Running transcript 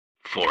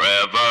Forever.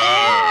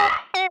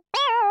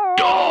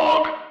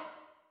 Dog.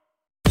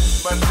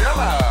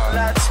 Manila.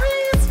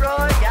 Latrice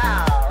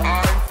Royale.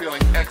 I'm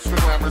feeling extra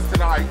glamorous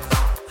tonight.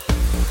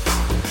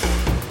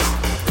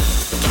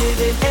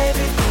 Giving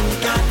everything you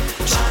got,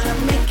 trying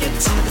to make it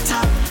to the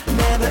top.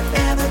 Never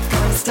ever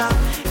gonna stop,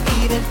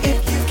 even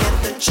if you get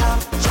the chop,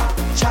 chop,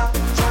 chop,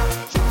 chop,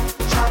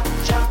 chop,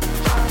 chop,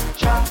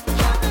 chop, chop.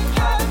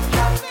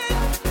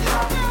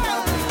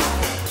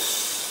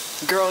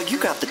 Girl, you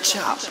got the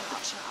chop.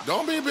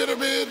 Don't be a bitter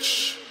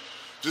bitch.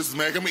 Just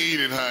make them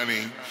eat it,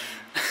 honey.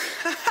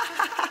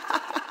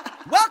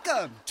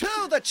 Welcome to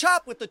The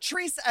Chop with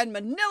Latrice and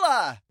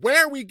Manila,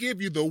 Where we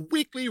give you the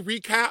weekly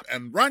recap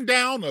and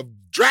rundown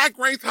of Drag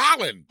Race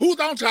Holland. Who's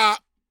on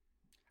top?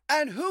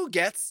 and who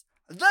gets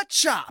the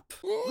chop?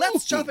 Ooh.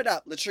 Let's chop it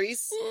up,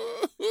 Latrice.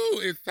 Ooh,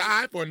 it's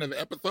time for another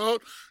episode.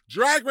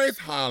 Drag Race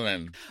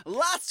Holland.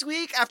 Last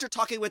week, after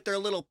talking with their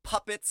little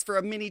puppets for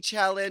a mini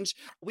challenge,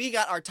 we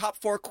got our top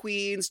 4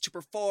 queens to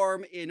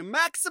perform in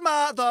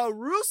Maxima the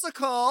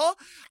Rusical.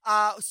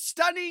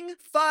 Stunning,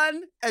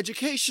 fun,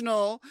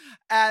 educational.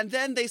 And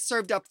then they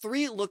served up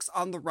 3 looks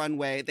on the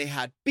runway. They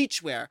had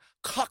beachwear,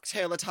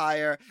 cocktail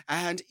attire,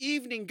 and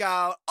evening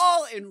gown,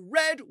 all in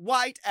red,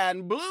 white,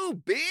 and blue,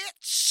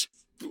 bitch.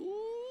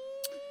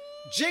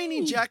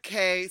 Janie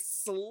Jacquet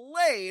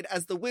slayed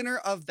as the winner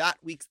of that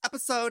week's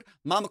episode.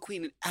 Mama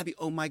Queen and Abby,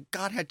 oh my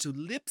God, had to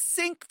lip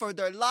sync for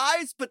their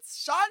lives, but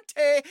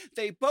Shantae,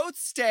 they both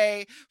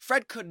stay.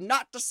 Fred could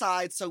not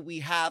decide, so we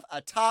have a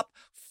top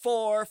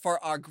 4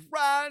 for our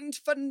grand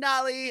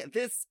finale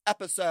this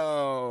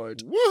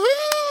episode.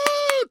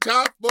 Woohoo!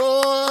 Top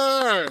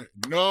 4.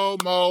 No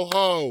more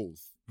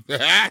hoes.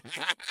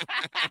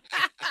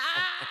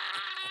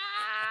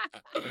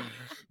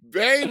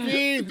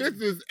 Baby,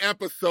 this is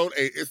episode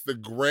 8. It's the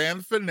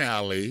grand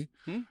finale.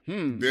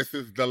 Mm-hmm. This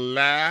is the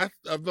last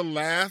of the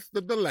last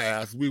of the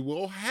last. We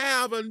will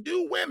have a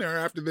new winner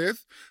after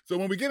this. So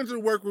when we get into the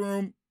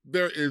workroom,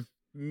 there is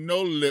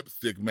no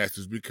lipstick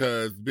message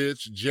because,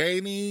 bitch,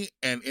 Janie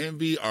and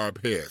Envy are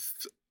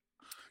pissed.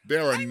 They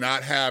are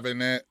not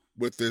having it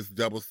with this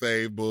double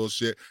save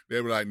bullshit. They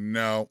were like,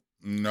 no.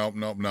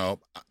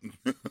 Nope.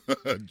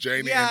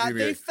 Janie Yeah, and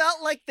they Envy.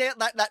 felt like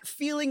that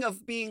feeling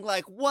of being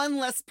like one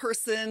less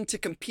person to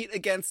compete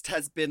against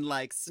has been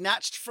like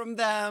snatched from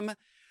them.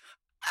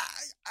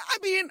 I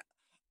mean,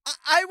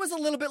 I was a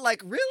little bit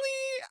like, really?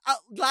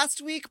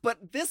 Last week,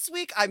 but this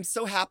week I'm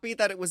so happy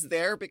that it was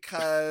there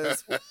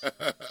because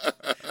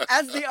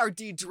as they are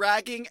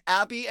de-dragging,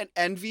 Abby and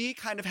Envy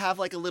kind of have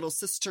like a little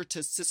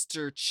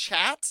sister-to-sister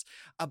chat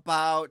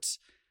about...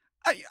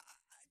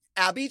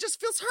 Abby just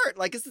feels hurt.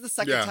 Like, this is the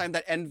second time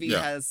that Envy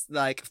has,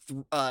 like,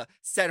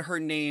 said her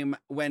name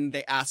when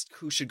they asked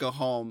who should go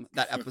home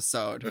that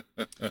episode.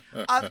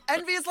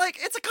 Envy is like,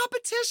 it's a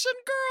competition,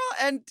 girl.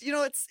 And, you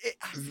know, it's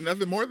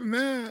nothing more than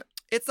that.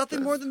 It's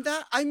nothing more than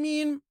that. I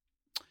mean,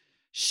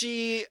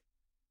 she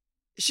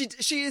tried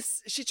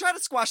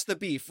to squash the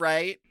beef,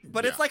 right?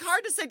 But it's, like,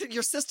 hard to say to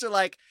your sister,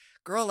 like,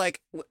 girl,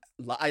 like,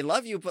 I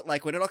love you, but,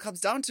 like, when it all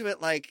comes down to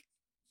it, like,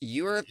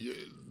 You're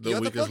the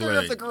booger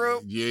of the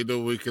group. You're the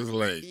weakest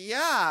link.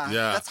 Yeah.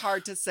 That's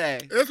hard to say.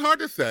 It's hard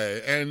to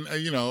say. And,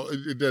 you know,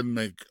 it doesn't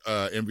make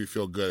Envy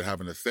feel good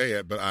having to say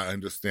it, but I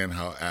understand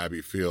how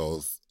Abby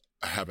feels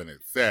having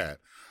it said.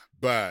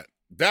 But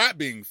that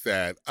being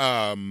said,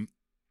 I'm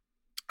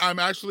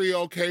actually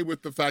okay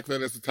with the fact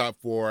that it's a top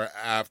 4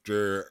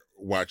 after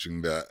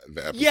watching the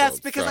episode.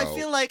 Yes, because I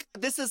feel like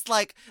this is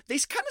like, they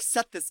kind of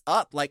set this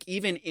up, like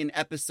even in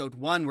episode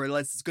 1, where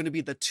it's going to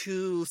be the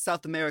 2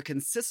 South American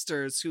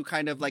sisters who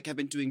kind of like have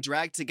been doing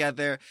drag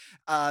together.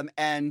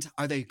 And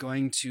are they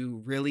going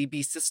to really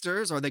be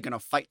sisters, or are they going to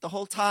fight the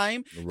whole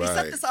time? Right. They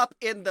set this up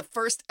in the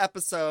first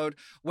episode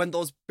when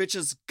those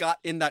bitches got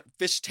in that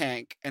fish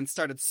tank and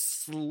started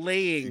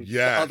slaying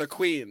the other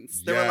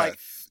queens. They were like,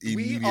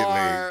 we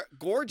are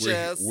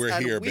gorgeous, we're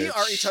and here, we bitch.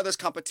 are each other's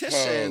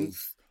competition.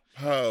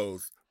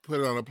 Pose.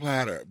 Put it on a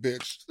platter,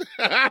 bitch.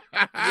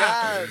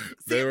 Yeah.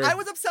 See, I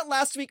was upset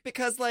last week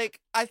because, like,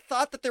 I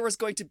thought that there was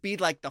going to be,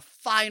 like, the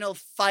final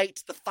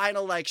fight, the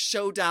final, like,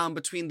 showdown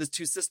between the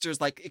 2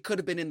 sisters. Like, it could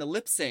have been in the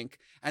lip sync,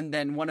 and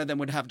then one of them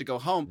would have to go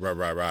home.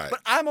 Right.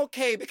 But I'm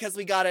okay because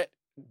we got it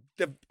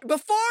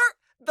before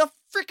the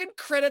freaking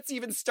credits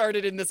even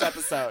started in this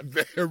episode.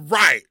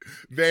 Right.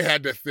 They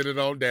had to sit it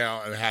on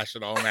down and hash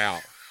it on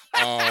out.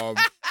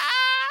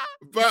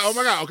 But, oh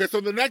my God. Okay, so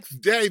the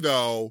next day,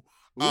 though...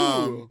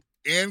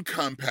 in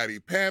come Patty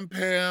Pam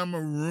Pam,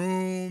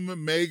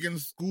 Room, Megan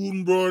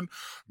Schoolenbrunn,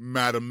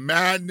 Madam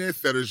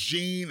Madness,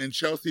 Jean, and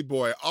Chelsea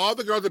Boy. All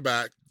the girls are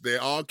back.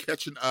 They're all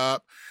catching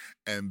up.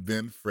 And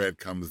then Fred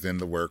comes in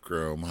the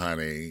workroom,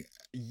 honey.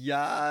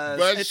 Yes.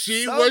 But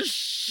she was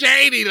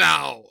shady,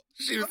 though.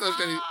 She was so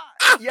shady.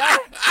 Yeah.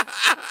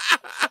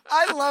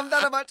 I love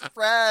that about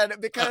Fred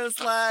because,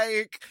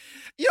 like,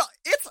 you know,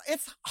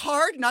 it's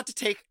hard not to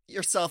take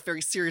yourself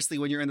very seriously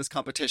when you're in this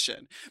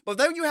competition. But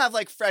then you have,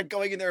 like, Fred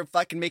going in there and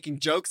fucking making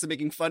jokes and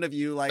making fun of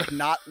you, like,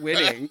 not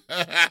winning.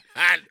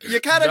 You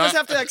kind of just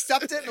have to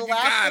accept it and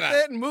laugh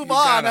with it and move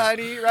on,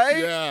 honey, right?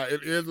 Yeah,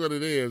 it is what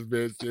it is,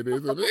 bitch. It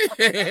is what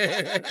it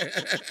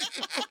is.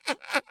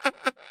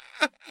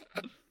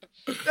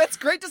 That's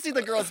great to see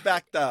the girls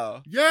back,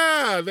 though.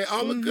 Yeah, they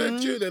all look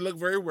good, too. They look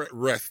very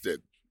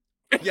rested.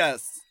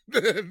 Yes.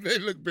 They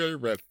look very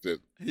rested.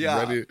 Yeah.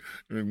 Ready,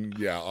 and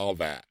yeah, all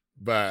that.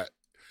 But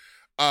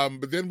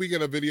then we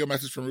get a video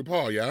message from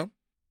RuPaul, yeah?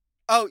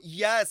 Oh,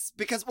 yes.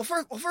 Because,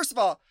 first of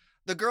all,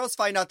 the girls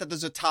find out that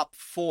there's a top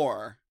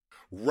 4.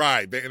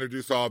 Right. They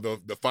introduced all the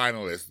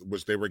finalists,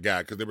 which they were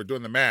gagged because they were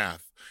doing the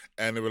math.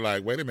 And they were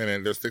like, wait a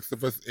minute, there's 6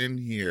 of us in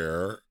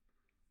here.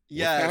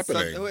 Yeah, what's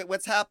happening? So,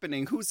 what's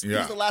happening? Who's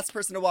the last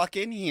person to walk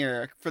in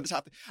here for the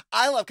top?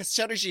 I love, because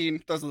Cheddar Jean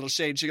throws a little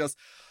shade. She goes,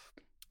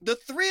 the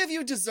 3 of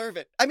you deserve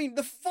it. I mean,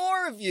 the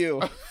 4 of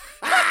you.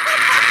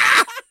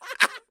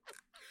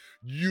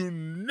 You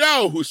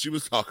know who she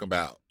was talking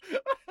about.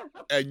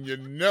 And you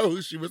know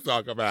who she was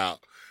talking about.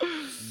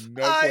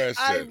 No question.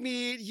 I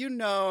mean, you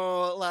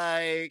know,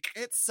 like,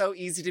 it's so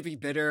easy to be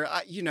bitter.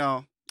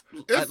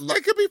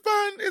 It could be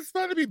fun. It's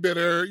fun to be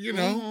bitter, you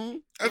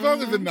know. As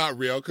long as it's not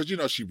real, because, you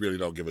know, she really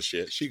don't give a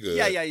shit. She good.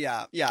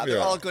 Yeah.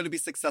 They're all going to be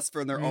successful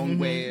in their own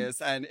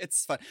ways, and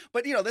it's fun.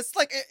 But, you know, this,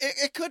 like,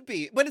 it could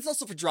be. But it's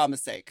also for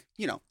drama's sake,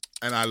 you know.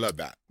 And I love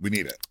that. We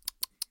need it.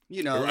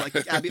 You know,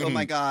 like, Abby, oh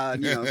my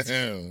God, you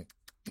know.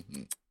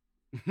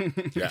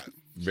 Yeah,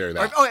 very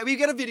that. We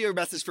get a video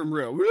message from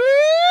Rue.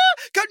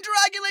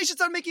 Congratulations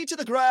on making it to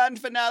the grand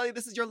finale.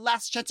 This is your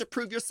last chance to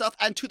prove yourself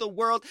and to the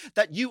world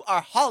that you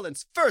are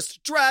Holland's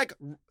first drag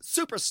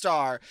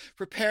superstar.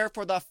 Prepare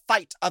for the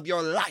fight of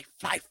your life.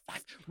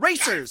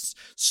 Racers,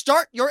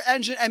 start your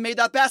engine and may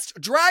the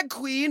best drag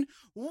queen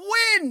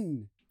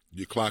win.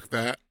 You clock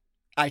that?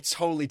 I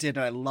totally did,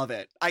 and I love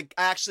it. I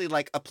actually,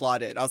 like,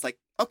 applauded. I was like,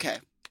 okay.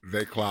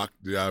 They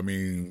clocked, I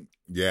mean,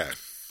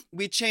 yes.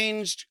 We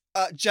changed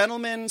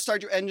gentlemen,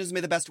 start your engines, may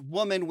the best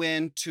woman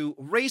win, to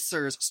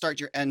racers, start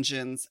your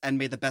engines, and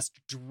may the best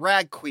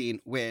drag queen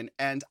win.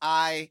 And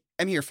I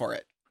am here for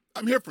it.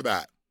 I'm here for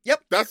that.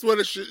 Yep. That's what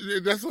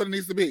it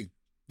needs to be.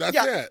 That's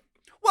it.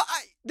 Well,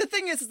 the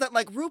thing is that,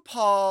 like,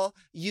 RuPaul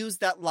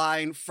used that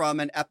line from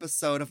an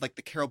episode of, like,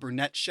 the Carol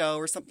Burnett show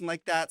or something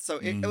like that. So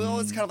it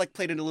always kind of, like,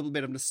 played in a little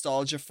bit of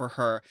nostalgia for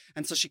her.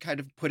 And so she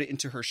kind of put it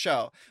into her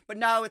show. But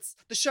now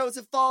the show is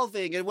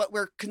evolving, and what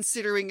we're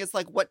considering is,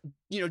 like, what,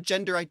 you know,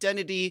 gender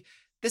identity.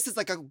 This is,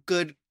 like, a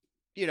good,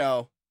 you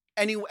know,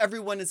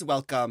 everyone is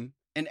welcome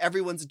and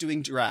everyone's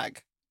doing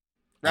drag.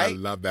 Right? I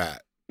love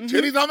that. Mm-hmm.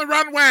 Titties on the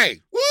runway.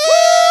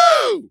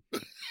 Woo!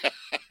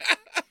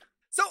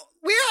 So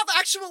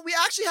we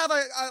actually have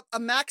a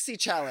maxi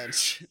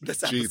challenge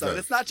this episode. Jesus.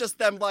 It's not just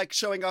them, like,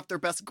 showing off their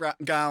best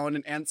gown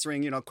and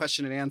answering, you know,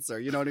 question and answer.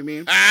 You know what I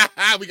mean?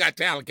 We got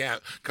talent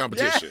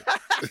competition.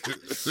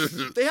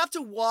 Yeah. They have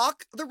to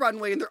walk the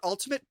runway in their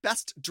ultimate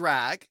best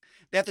drag.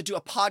 They have to do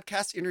a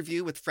podcast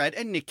interview with Fred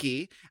and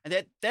Nikki.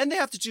 And then they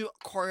have to do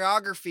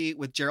choreography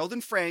with Gerald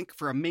and Frank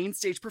for a main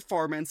stage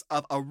performance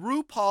of a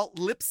RuPaul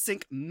lip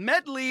sync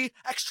medley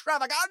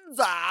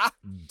extravaganza.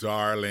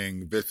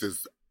 Darling, this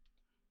is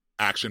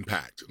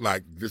action-packed.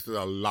 Like, this is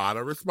a lot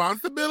of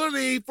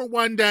responsibility for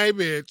one day,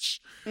 bitch.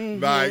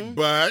 Mm-hmm. Like,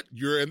 but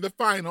you're in the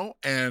final,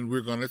 and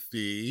we're going to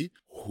see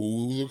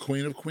who the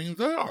queen of queens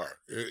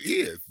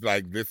is.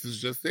 Like, this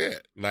is just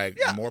it. Like,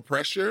 more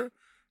pressure,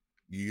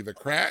 you either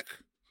crack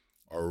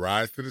or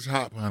rise to the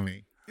top,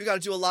 honey. You got to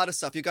do a lot of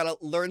stuff. You got to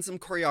learn some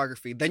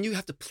choreography. Then you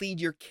have to plead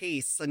your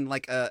case in,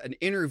 like, an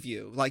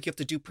interview. Like, you have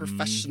to do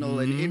professional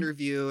and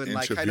interview and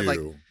like kind of like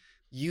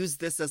use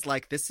this as,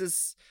 like, this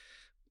is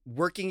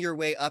working your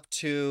way up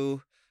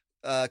to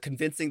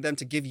convincing them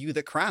to give you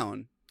the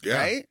crown. Yeah.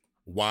 Right?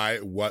 Why?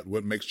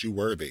 What makes you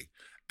worthy?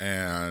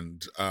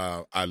 And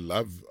I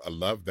love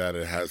that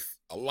it has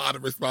a lot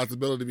of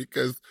responsibility,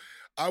 because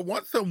I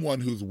want someone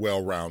who's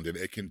well-rounded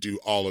and can do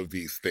all of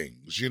these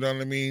things. You know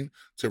what I mean?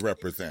 To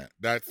represent.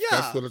 That's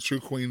what a true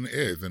queen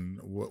is and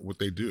what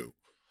they do.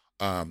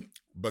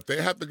 But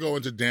they have to go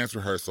into dance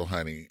rehearsal,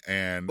 honey.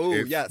 And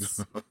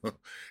yes.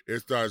 It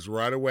starts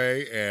right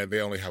away, and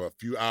they only have a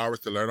few hours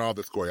to learn all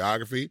this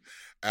choreography.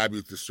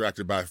 Abby's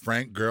distracted by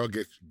Frank. Girl,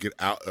 get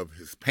out of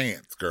his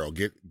pants, girl.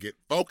 Get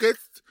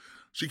focused.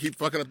 She keep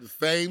fucking up the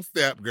same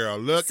step, girl.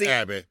 Look,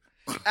 Abby.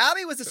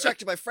 Abby was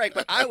distracted by Frank,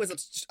 but I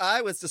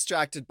was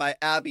distracted by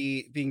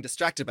Abby being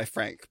distracted by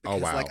Frank.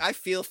 Because, like, I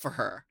feel for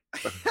her.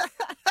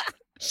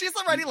 She's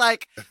already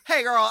like,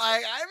 hey, girl,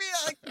 I mean,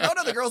 like, none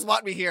of the girls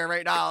want me here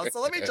right now,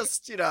 so let me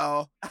just, you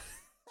know.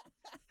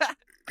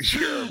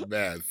 You're a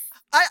mess.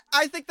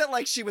 I think that,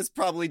 like, she was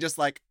probably just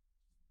like,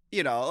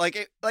 you know,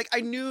 like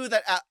I knew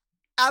that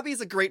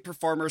Abby's a great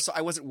performer, so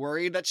I wasn't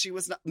worried that she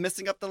was not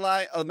messing up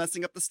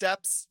the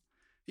steps.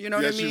 You know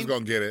what I mean? Yeah, she was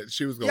going to get it.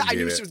 She was going to get it.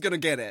 Yeah, I knew she was going to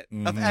get it.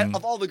 Mm-hmm.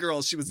 Of all the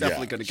girls, she was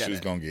definitely going to get it. She's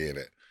going to get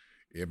it.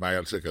 It might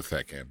have took a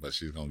second, but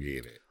she's gonna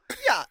get it.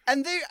 Yeah,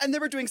 and they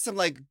were doing some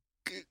like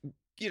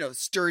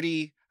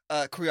sturdy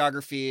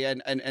choreography,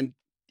 and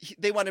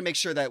they want to make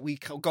sure that we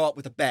go out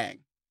with a bang,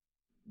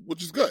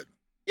 Which is good.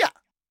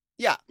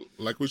 Yeah.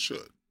 Like we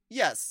should.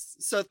 Yes.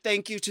 So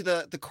thank you to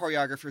the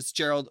choreographers.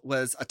 Gerald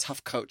was a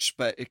tough coach,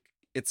 but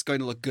it's going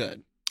to look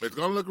good. It's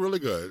going to look really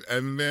good.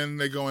 And then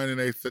they go in and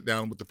they sit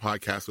down with the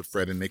podcast with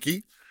Fred and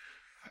Nikki.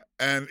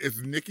 And it's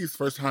Nikki's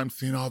first time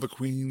seeing all the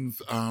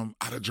queens out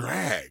of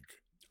drag.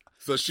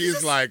 So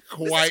she's like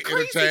quite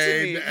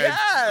entertained and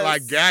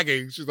like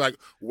gagging. She's like,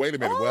 wait a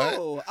minute,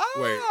 what?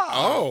 Wait,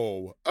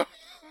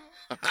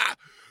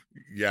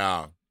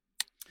 yeah.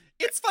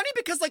 It's funny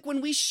because like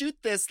when we shoot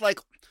this, like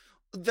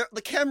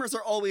the cameras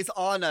are always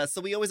on us,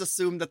 so we always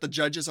assume that the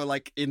judges are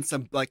like in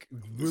some like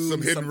room,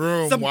 some hidden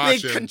room, some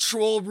watching. Big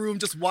control room,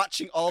 just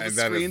watching all the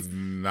screens.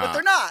 But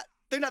they're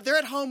not. They're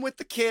at home with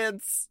the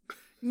kids.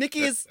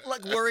 Nikki is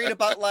like worried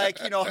about like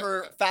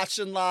her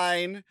fashion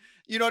line.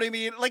 You know what I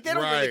mean? Like they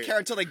don't really care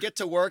until they get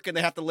to work and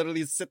they have to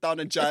literally sit down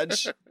and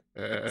judge.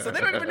 So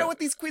they don't even know what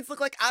these queens look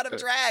like out of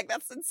drag.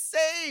 That's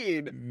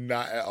insane.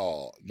 Not at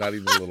all. Not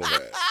even a little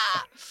bit.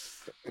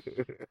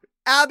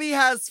 Abby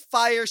has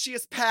fire. She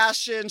has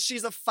passion.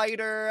 She's a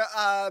fighter.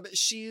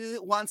 She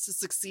wants to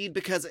succeed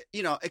because,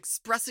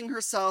 expressing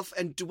herself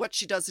and what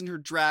she does in her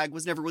drag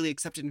was never really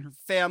accepted in her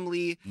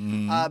family.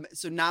 Mm-hmm.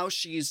 So now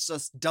she's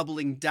just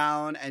doubling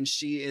down and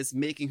she is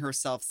making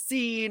herself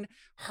seen,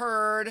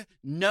 heard,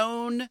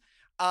 known.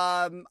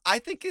 I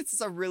think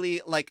it's a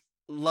really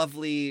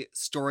lovely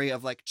story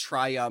of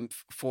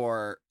triumph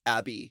for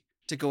Abby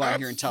to go out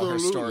here and tell her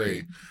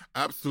story.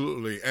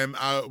 Absolutely. And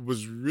I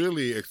was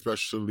really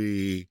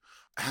especially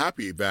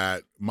happy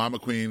that Mama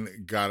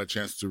Queen got a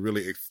chance to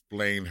really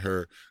explain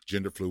her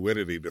gender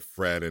fluidity to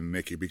Fred and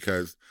Nikki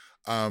because,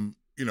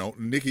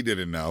 Nikki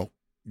didn't know,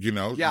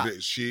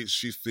 she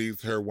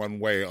sees her one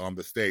way on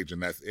the stage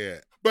and that's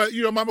it. But,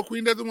 Mama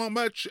Queen doesn't want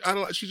much.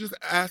 She just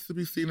asks to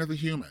be seen as a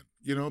human.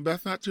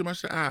 That's not too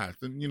much to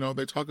ask. And,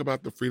 they talk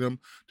about the freedom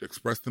to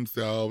express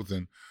themselves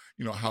and,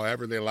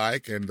 however they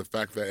like, and the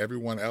fact that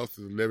everyone else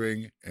is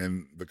living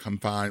in the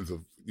confines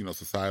of,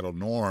 societal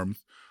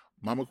norms.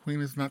 Mama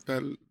Queen is not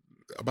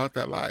about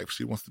that life.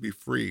 She wants to be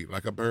free,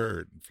 like a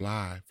bird.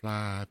 Fly,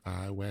 fly,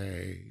 fly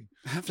away.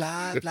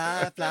 Fly,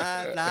 fly,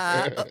 fly,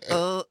 fly.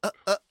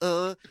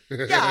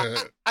 Yeah,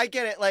 I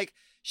get it. Like,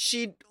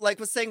 she,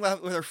 was saying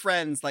with her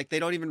friends, they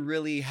don't even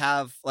really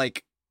have,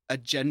 a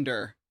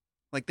gender.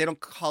 They don't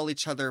call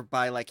each other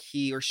by,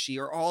 he or she,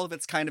 or all of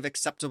it's kind of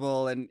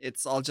acceptable, and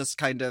it's all just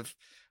kind of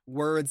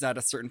words at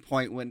a certain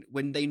point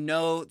when they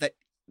know that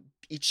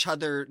each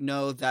other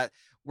know that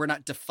we're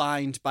not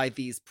defined by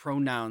these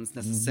pronouns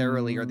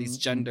necessarily or these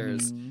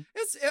genders.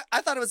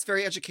 I thought it was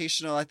very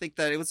educational. I think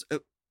that it was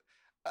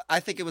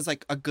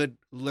a good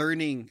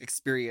learning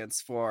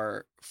experience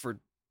for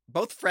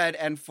both Fred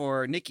and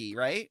for Nikki,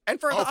 right? And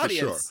for the audience.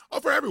 For sure. Oh,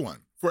 for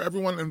everyone. For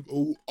everyone and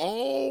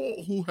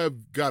all who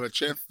have got a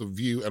chance to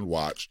view and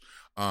watch.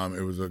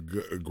 It was a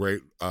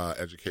great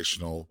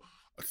educational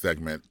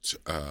segment,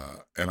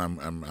 and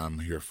I'm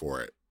here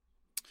for it.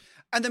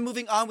 And then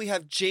moving on, we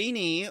have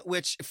Janie,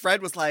 which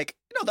Fred was like,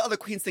 the other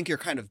queens think you're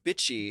kind of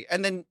bitchy.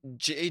 And then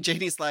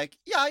Janie's like,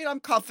 yeah, I'm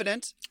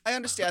confident. I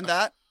understand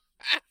that.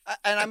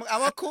 And I'm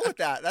all cool with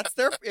that. That's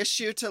their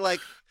issue to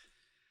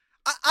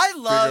I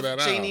love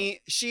Janie. Out.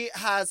 She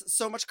has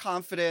so much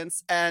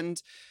confidence.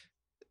 And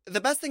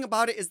the best thing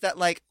about it is that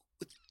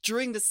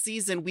during the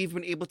season, we've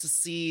been able to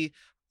see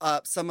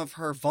some of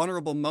her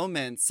vulnerable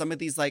moments, some of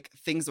these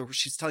things where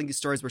she's telling these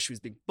stories where she was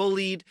being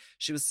bullied.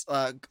 She was,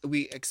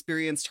 we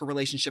experienced her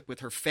relationship with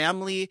her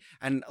family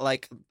and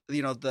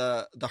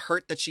the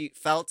hurt that she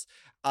felt,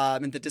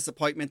 and the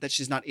disappointment that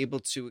she's not able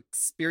to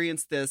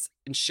experience this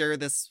and share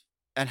this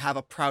and have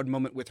a proud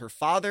moment with her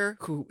father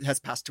who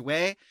has passed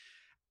away.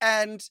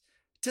 And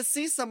to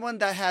see someone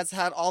that has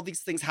had all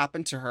these things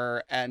happen to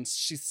her and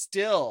she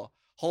still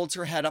holds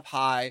her head up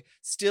high,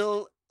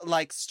 still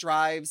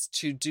strives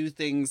to do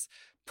things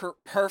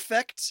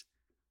perfect,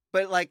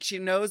 but she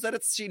knows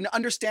that she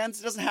understands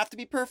it doesn't have to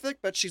be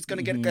perfect, but she's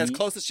going to get as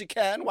close as she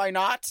can. Why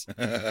not?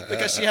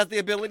 Because she has the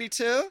ability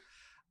to,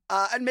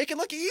 and make it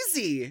look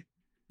easy.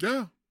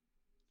 Yeah.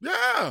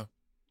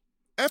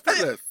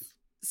 Effortless.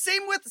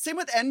 Same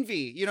with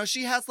Envy.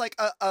 She has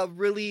a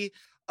really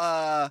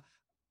a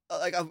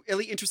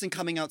really interesting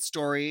coming out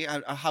story,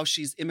 how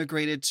she's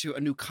immigrated to a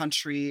new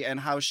country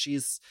and how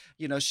she's,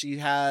 she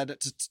had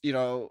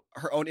to,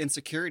 her own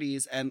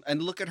insecurities and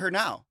look at her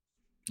now.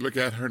 Look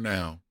at her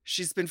now.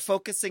 She's been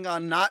focusing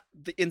on not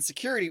the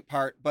insecurity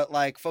part, but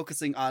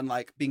focusing on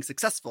being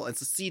successful and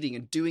succeeding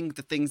and doing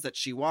the things that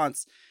she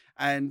wants.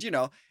 And,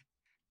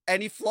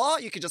 any flaw,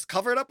 you can just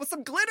cover it up with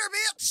some glitter,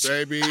 bitch.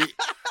 Baby.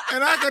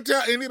 And I can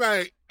tell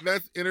anybody,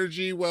 that's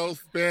energy well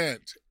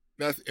spent.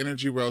 That's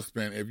energy well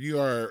spent. If you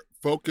are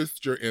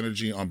focused your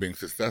energy on being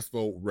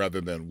successful rather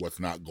than what's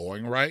not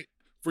going right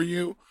for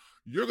you,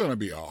 you're going to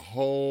be a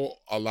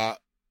lot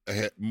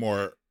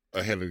more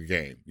ahead of the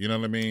game. You know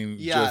what I mean?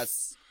 Yes.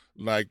 Just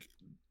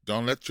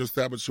Don't let your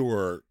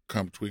saboteur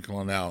come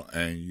twinkling out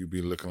and you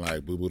be looking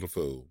like Boo Boo the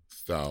Fool.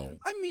 So,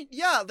 I mean,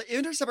 yeah, the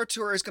inner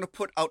saboteur is going to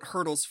put out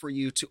hurdles for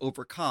you to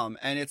overcome,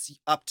 and it's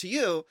up to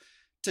you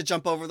to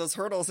jump over those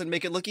hurdles and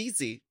make it look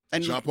easy.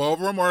 And jump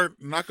over them or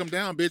knock them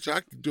down, bitch.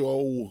 I can do a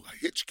old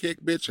hitch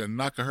kick, bitch, and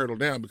knock a hurdle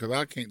down because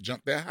I can't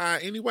jump that high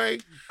anyway.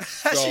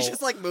 So she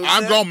just like moves.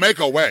 I'm going to make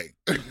a way.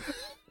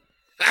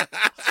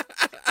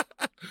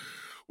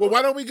 Well,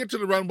 why don't we get to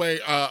the runway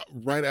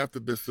right after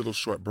this little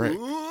short break?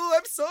 Ooh,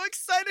 I'm so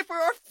excited for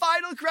our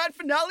final grand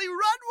finale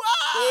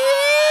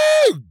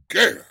runway! Ooh,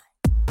 girl.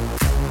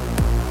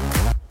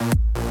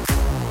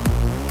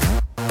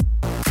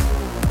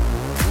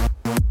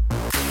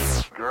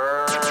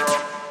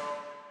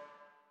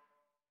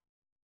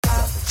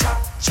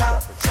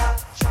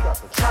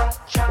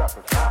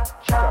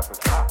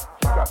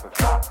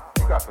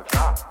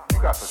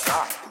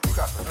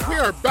 We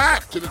are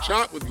back to the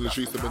chop with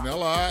Latricia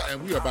Vanilla,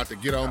 and we are about to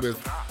get on this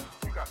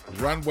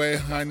runway,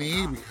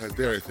 honey, because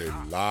there is a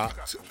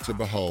lot to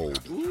behold.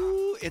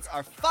 Ooh, it's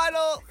our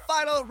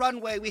final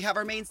runway. We have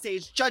our main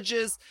stage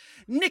judges,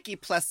 Nikki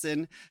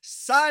Plesson,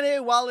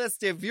 Sane Wallace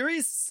de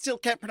Vuris, still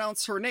can't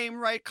pronounce her name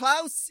right,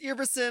 Klaus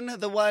Iverson,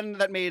 the one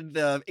that made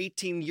the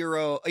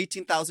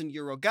 18,000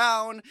 euro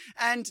gown,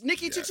 and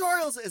Nikki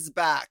Tutorials is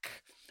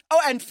back.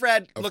 Oh, and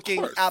Fred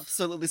looking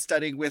absolutely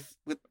stunning with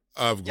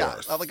of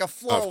course. Yeah, like a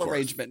floral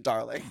arrangement,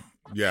 darling.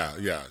 Yeah.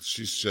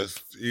 She's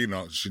just,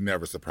 she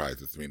never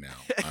surprises me now.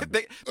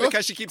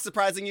 Because she keeps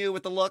surprising you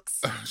with the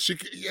looks. She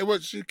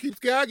keeps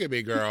gagging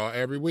me, girl,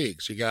 every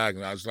week. She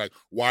gagging. I was like,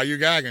 why are you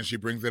gagging? She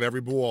brings it every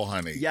bull,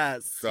 honey.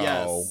 Yes.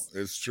 So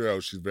it's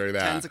true. She's very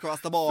that. 10s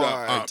across the board.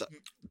 So,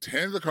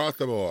 10s across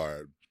the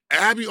board.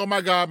 Abby, oh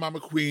my God, Mama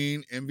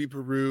Queen, Envy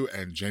Peru,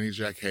 and Jenny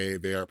Jacquet,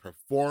 they are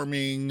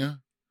performing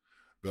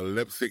the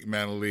lip sync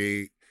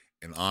medley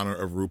in honor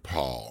of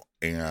RuPaul.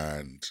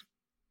 And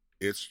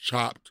it's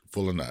chopped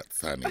full of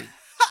nuts, honey.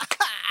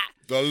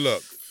 The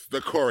looks,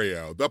 the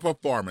choreo, the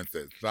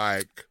performances,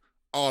 like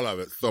all of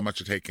it, so much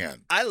to take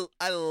in. I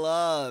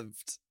love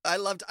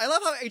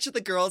how each of the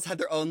girls had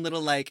their own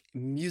little like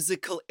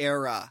musical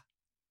era.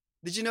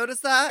 Did you notice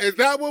that? Is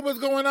that what was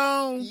going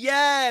on?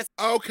 Yes.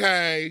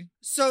 Okay.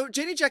 So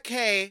Jenny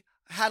Jacquet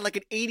had like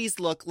an 80s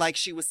look like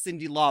she was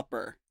Cyndi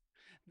Lauper.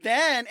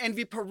 Then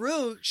Envy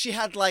Peru, she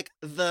had like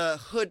the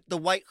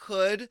white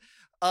hood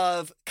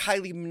of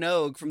Kylie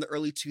Minogue from the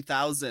early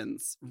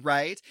 2000s,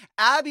 right?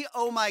 Abby,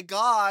 oh my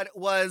God,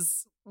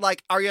 was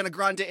like Ariana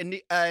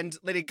Grande and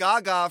Lady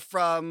Gaga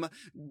from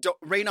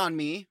Rain on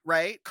Me,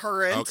 right?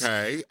 Current.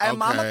 Okay. And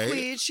Mama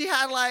Queen, she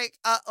had like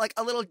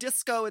a little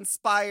disco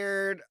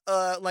inspired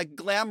like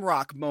glam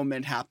rock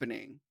moment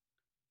happening.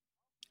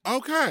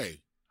 Okay,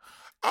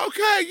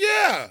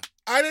 yeah.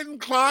 I didn't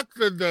clock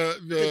the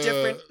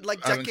different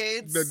like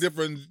decades. The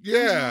different,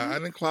 yeah. I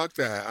didn't clock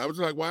that. I was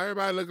like, why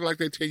everybody looking like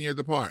they're 10 years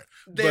apart?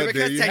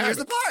 Because 10 years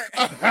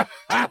apart.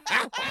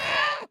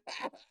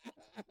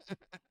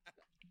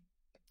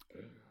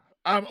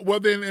 Well,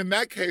 then in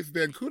that case,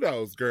 then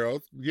kudos,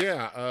 girls.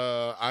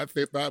 Yeah, I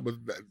think that was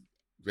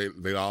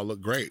they all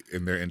look great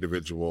in their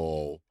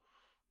individual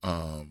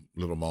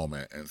little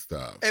moment and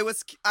stuff.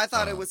 I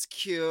thought it was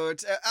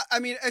cute. I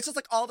mean, it's just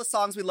like all the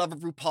songs we love of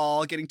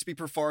RuPaul getting to be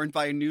performed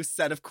by a new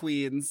set of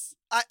queens.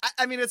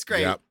 I mean, it's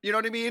great. Yep. You know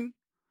what I mean?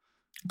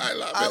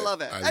 I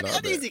love it.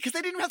 And easy because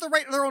they didn't have to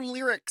write their own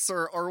lyrics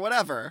or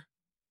whatever,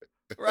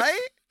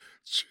 right?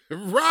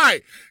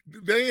 Right.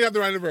 They didn't have to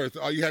write a verse.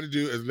 All you had to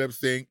do is lip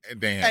sync and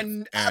dance,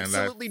 and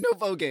absolutely no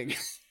voguing.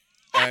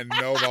 And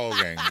no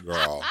voguing,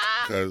 girl.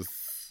 Because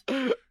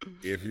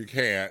if you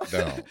can't,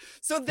 don't.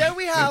 So then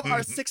we have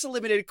our 6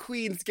 eliminated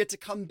queens get to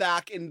come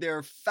back in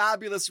their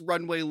fabulous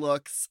runway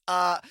looks.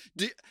 I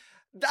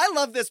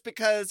love this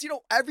because,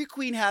 every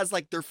queen has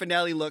like their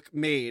finale look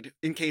made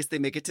in case they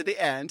make it to the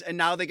end. And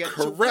now they get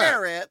to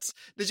wear it.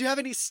 Did you have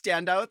any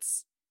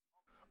standouts?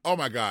 Oh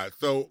my God.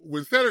 So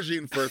when Sarah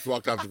Jean first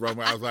walked off the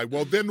runway, I was like,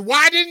 well, then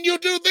why didn't you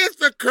do this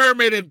for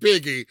Kermit and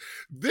Piggy?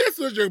 This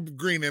was your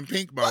green and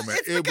pink moment. Well,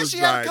 it's because she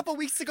had a couple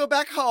weeks to go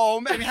back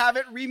home and have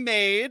it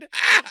remade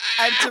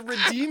and to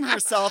redeem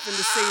herself in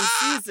the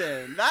same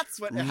season. That's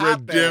what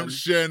happened.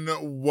 Redemption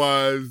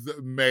was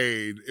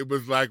made. It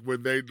was like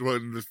when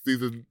the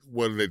season,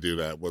 what did they do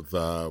that? Was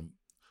the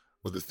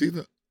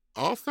season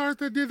All-Stars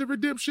that did the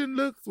redemption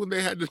looks when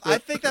they had to... I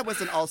think that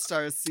was an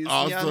All-Stars season.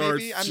 All-Stars, yeah,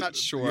 maybe. I'm not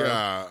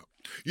sure.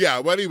 Yeah,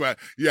 well, anyway,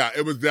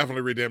 it was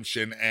definitely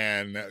redemption,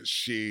 and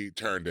she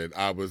turned it.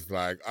 I was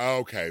like,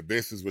 okay,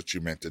 this is what you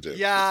meant to do.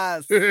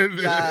 Yes.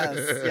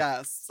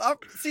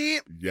 See?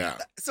 Yeah.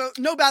 So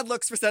no bad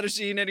looks for Sarah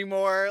Jean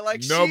anymore.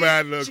 Like no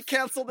bad looks. She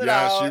canceled it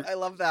out. I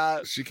love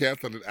that. She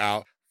canceled it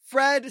out.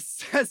 Fred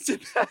says to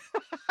them...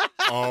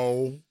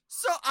 Oh,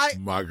 so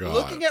my God.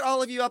 Looking at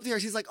all of you up there,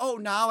 she's like, oh,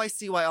 now I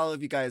see why all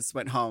of you guys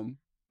went home.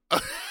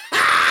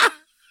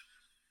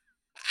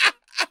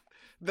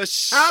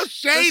 How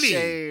shady.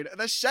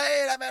 The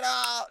shade of it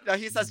all. No,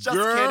 he says, just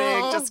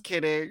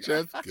kidding.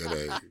 Just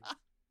kidding.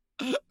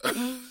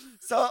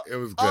 So it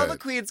was good. All the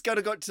queens go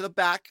to the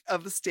back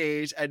of the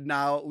stage, and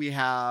now we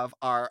have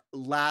our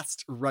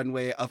last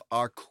runway of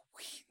our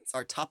queens,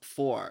 our top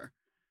 4.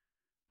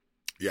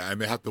 Yeah,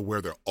 and they have to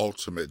wear their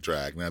ultimate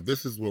drag. Now,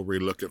 this is what we're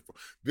looking for.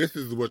 This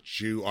is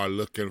what you are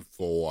looking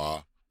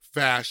for.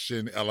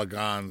 Fashion,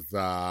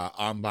 eleganza,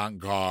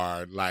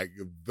 avant-garde, like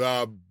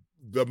the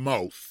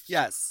most.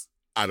 Yes.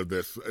 Out of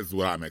this is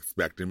what I'm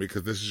expecting,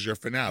 because this is your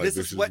finale. This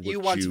is what you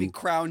want to be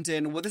crowned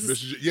in. Well, this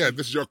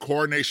is your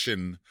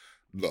coronation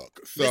look.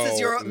 So this is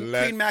your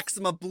Queen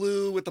Maxima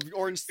blue with the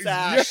orange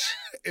sash.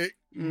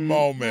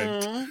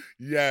 Moment. Mm-hmm.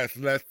 Yes,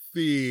 let's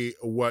see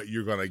what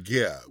you're going to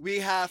give. We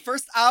have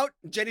first out,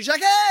 Jenny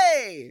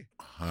Jacquet.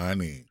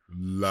 Honey,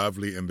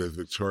 lovely in this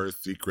Victoria's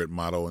Secret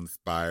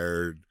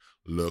model-inspired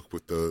look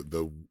with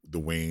the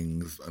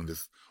wings and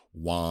this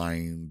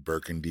wine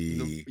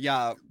burgundy.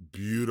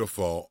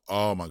 Beautiful.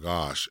 Oh my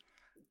gosh.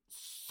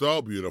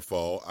 So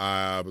beautiful.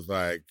 I was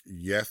like,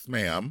 yes,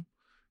 ma'am.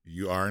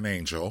 You are an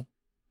angel.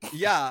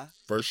 Yeah.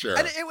 For sure.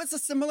 And it was a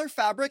similar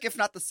fabric, if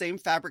not the same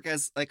fabric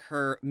as like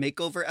her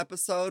makeover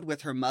episode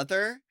with her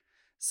mother.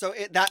 So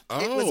it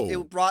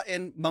brought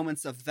in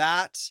moments of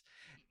that.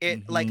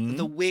 It like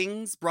the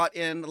wings brought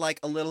in like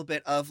a little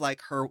bit of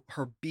like her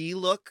bee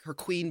look, her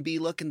queen bee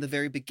look in the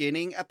very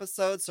beginning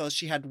episode. So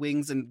she had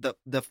wings in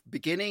the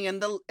beginning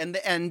and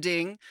the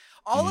ending.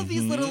 All of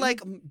these little like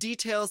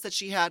details that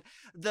she had.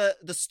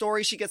 The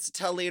story she gets to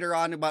tell later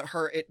on about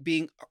it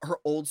being her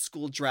old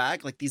school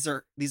drag. Like these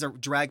are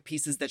drag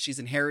pieces that she's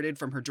inherited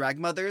from her drag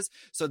mothers.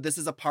 So this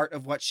is a part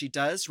of what she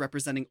does,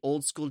 representing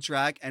old school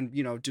drag and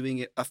doing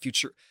it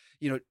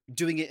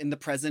doing it in the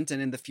present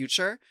and in the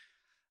future.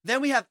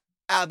 Then we have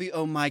Abby,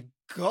 oh my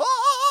God.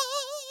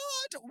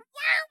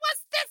 Where was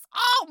this?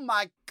 Oh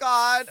my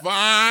God.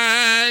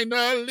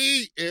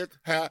 Finally, it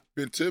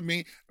happened to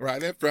me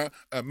right in front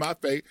of my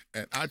face,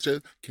 and I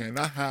just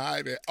cannot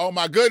hide it. Oh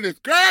my goodness,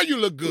 girl, you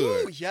look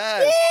good. Ooh,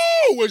 yes.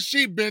 Ooh, when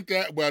she bent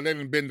that, well, they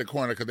didn't bend the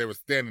corner because they were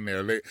standing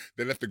there. They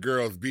let the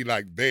girls be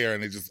like there,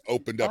 and they just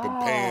opened up and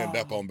panned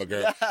up on the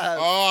girl. Yes.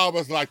 Oh, it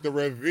was like the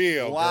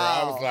reveal, wow.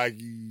 girl. I was like,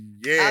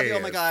 yeah. Abby, oh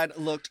my God,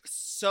 looked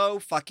so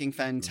fucking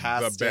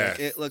fantastic. The best.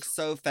 It looked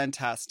so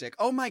fantastic.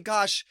 Oh my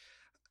gosh.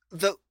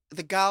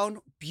 The gown,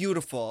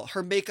 beautiful.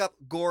 Her makeup,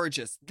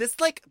 gorgeous. This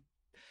like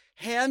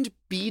hand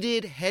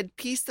beaded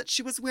headpiece that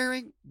she was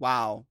wearing.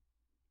 Wow.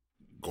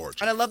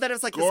 Gorgeous. And I love that it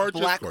was like this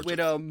Black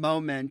Widow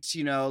moment,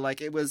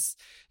 like it was,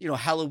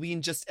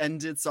 Halloween just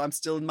ended, so I'm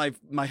still in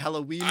my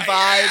Halloween vibes.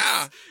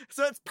 Yeah.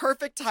 So it's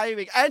perfect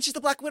timing. And she's the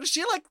Black Widow.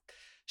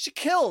 She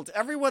killed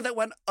everyone that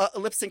went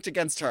lip synced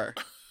against her.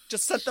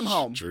 Just sent them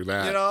home. True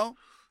that.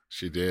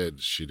 She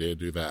did. She did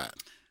do that.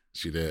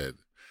 She did.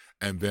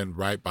 And then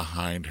right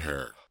behind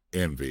her,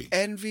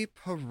 Envy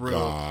Peru.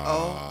 Golly.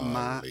 Oh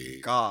my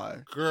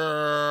God.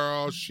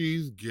 Girl,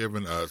 she's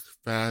given us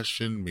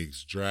fashion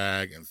meets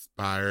drag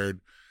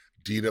inspired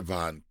Dita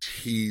Von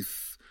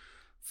Teese.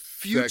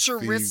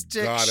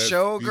 Futuristic goddess,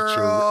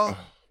 showgirl.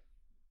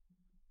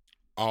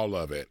 All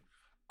of it.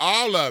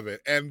 All of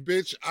it. And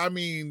bitch, I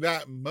mean,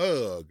 that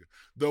mug,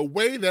 the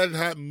way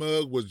that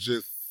mug was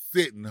just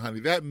sitting,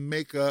 honey, that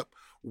makeup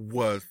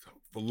was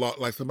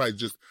like somebody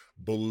just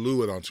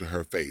blew it onto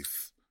her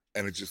face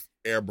and it just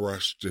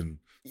airbrushed and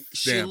stamped.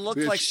 She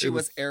looked like she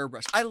was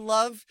airbrushed. I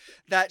love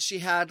that she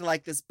had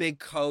like this big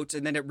coat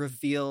and then it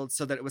revealed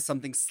so that it was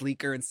something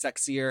sleeker and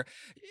sexier.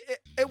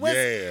 It was,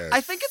 yes.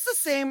 I think it's the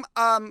same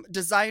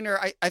designer.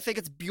 I think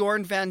it's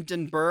Bjorn van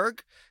den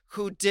Berg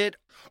who did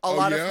a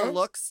lot of her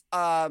looks.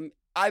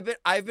 I've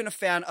been a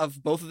fan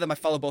of both of them. I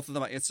follow both of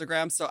them on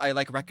Instagram, so I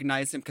like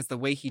recognize him because the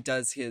way he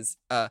does his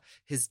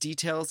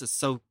details is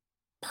so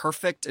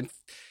perfect and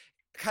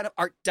kind of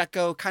Art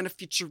Deco, kind of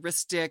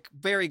futuristic,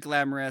 very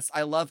glamorous.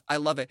 I love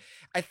it.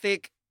 I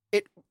think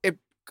it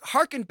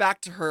harkened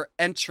back to her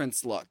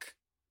entrance look,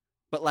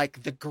 but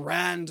like the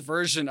grand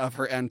version of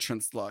her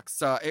entrance look.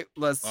 So it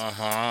was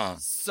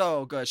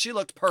so good. She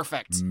looked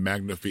perfect.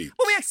 Magnifique.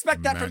 Well, we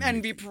expect that from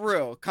Envy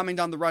Peru coming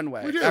down the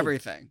runway. We do.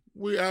 Everything.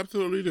 We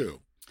absolutely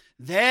do.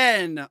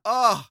 Then,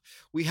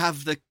 we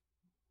have the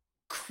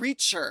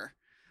creature,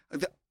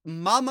 the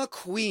Mama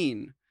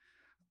Queen,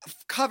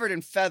 covered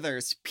in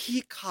feathers,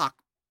 peacock,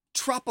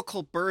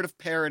 tropical bird of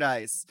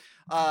paradise,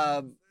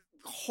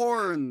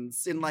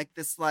 horns in like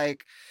this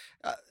like.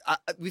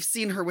 We've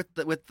seen her with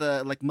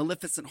the like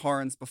Maleficent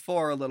horns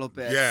before a little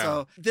bit. Yeah.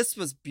 So this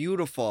was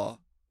beautiful.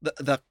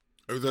 It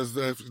was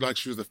like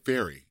she was a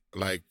fairy,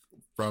 like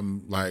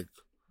from like,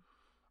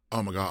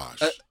 oh my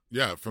gosh.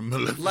 Yeah, from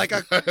Maleficent. Like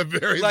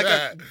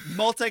a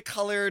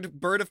multicolored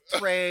bird of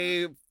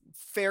prey,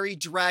 fairy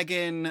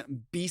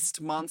dragon,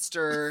 beast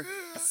monster,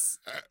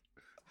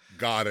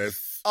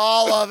 goddess.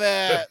 all of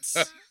it.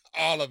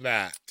 All of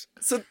that.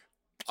 So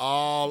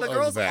the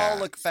girls all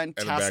look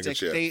fantastic.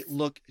 They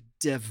look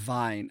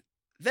divine.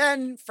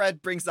 Then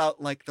Fred brings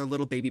out like their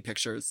little baby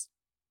pictures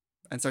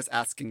and starts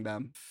asking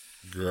them.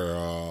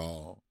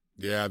 Girl.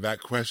 Yeah,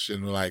 that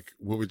question, like,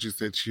 what would you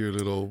say to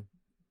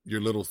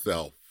your little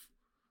self?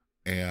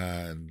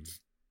 And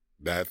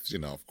that's,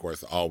 of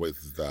course,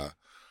 always the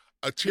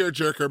a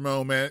tearjerker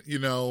moment,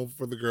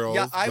 for the girls.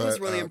 Yeah, I was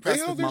really impressed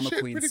they held with their Mama shit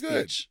Queen's pretty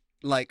good. speech.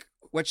 Like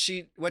what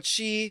she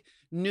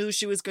knew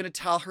she was going to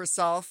tell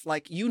herself.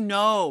 Like,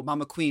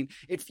 Mama Queen,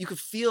 if you could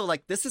feel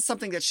like this is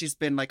something that she's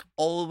been like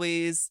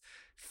always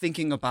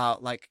thinking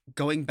about, like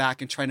going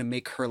back and trying to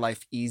make her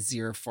life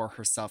easier for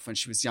herself when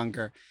she was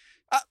younger.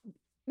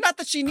 Not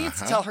that she needs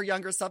to tell her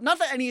younger self, not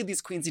that any of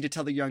these queens need to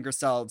tell their younger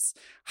selves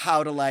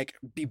how to like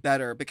be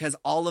better, because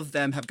all of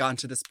them have gotten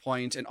to this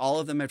point and all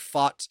of them have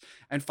fought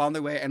and found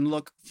their way and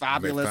look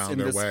fabulous in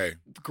this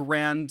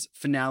grand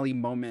finale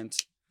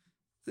moment.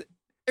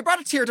 It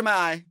brought a tear to my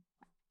eye.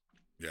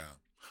 Yeah.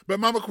 But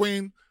Mama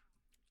Queen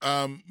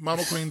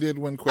did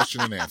win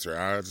question and answer.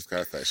 I just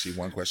gotta say, she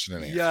won question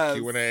and answer. Yes.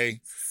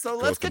 Q&A. So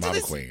let's get to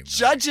these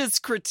judges'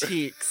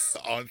 critiques.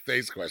 On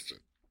stage question.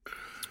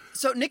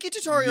 So Nikki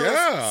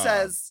Tutorials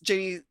says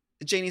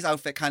Janie's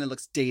outfit kind of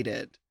looks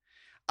dated.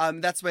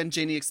 That's when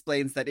Janie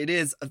explains that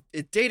it's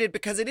dated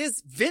because it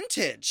is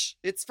vintage.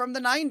 It's from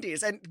the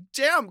 90s. And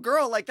damn,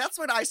 girl, like that's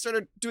when I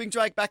started doing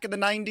drag back in the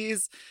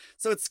 90s.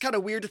 So it's kind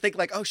of weird to think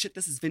like, oh shit,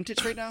 this is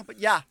vintage right now. But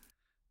yeah,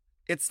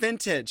 it's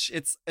vintage.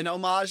 It's an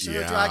homage to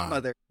her drag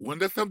mother. When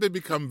does something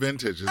become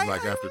vintage? Is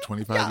like after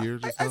 25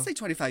 years or so? I'd say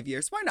 25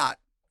 years. Why not?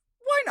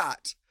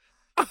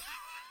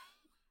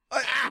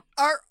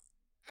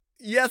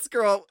 Yes,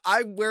 girl.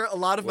 I wear a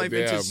lot of my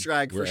vintage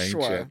drag for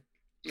sure.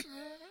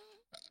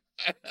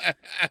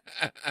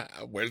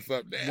 Where's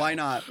up now? Why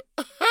not?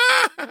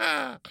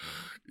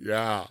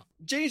 Yeah.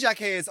 Janie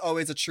Jacquet is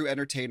always a true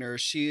entertainer.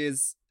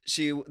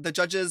 The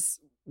judges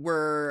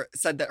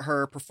said that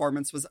her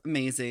performance was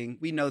amazing.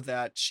 We know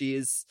that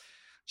she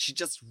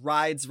just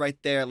rides right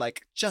there,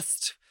 like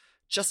just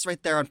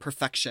right there on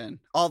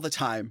perfection all the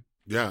time.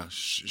 Yeah,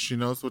 she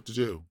knows what to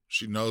do.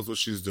 She knows what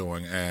she's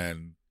doing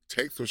and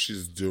takes what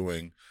she's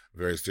doing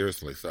very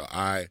seriously. So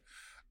I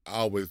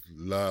always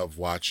love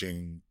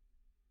watching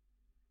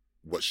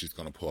what she's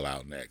going to pull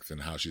out next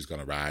and how she's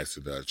going to rise to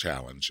the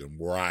challenge and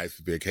rise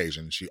to the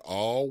occasion. She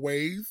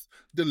always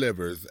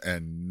delivers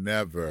and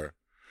never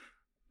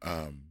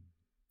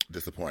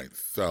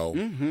disappoints. So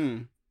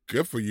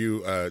good for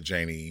you,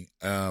 Janie.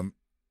 So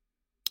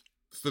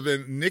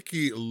then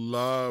Nikki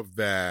loved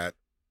that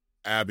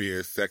Abby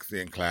is sexy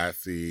and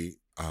classy,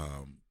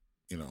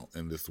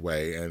 in this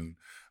way. And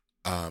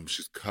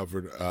she's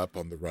covered up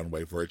on the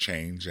runway for a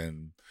change,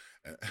 and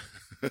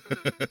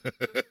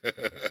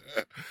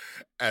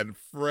and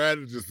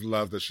Fred just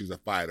loves that she's a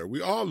fighter.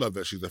 We all love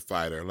that she's a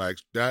fighter. Like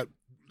that,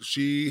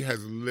 she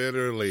has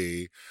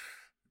literally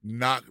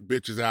knocked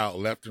bitches out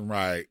left and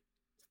right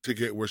to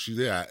get where she's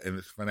at in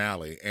this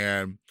finale,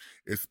 and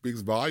it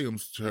speaks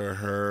volumes to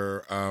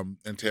her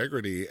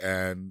integrity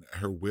and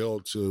her will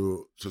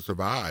to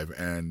survive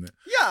and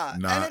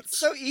and it's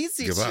so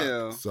easy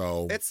to.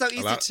 So it's so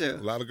easy to.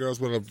 A lot of girls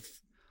would have.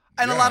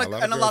 And a lot of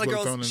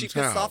girls, she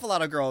pissed off a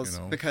lot of girls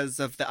because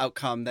of the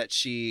outcome that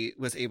she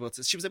was able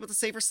to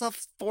save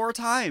herself 4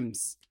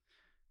 times.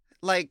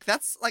 Like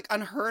that's like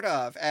unheard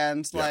of.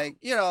 And like,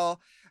 it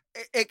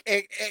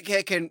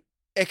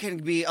can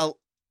be a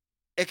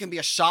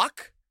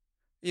shock.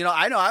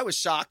 I know I was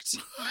shocked.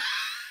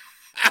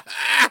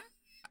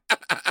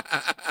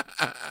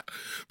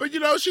 But she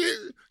knows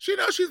she's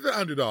the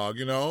underdog,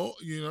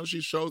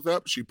 she shows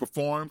up, she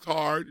performs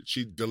hard,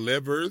 she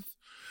delivers.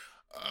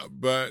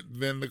 But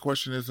then the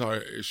question is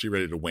she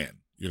ready to win?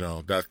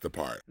 That's the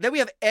part. Then we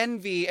have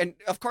Envy, and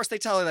of course they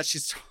tell her that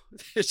she's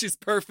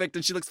perfect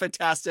and she looks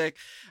fantastic.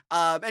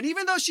 And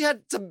even though she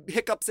had some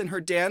hiccups in her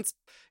dance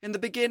in the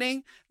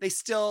beginning, she's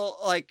still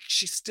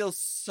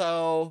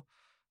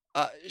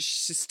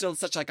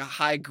such like a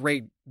high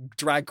grade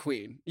drag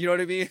queen. You know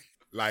what I mean?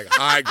 Like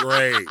high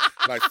grade,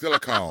 like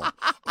silicone.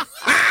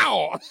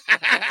 Wow.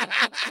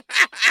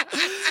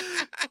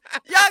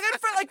 Yeah, good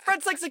for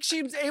Fred's like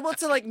she's able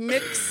to like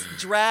mix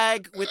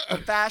drag with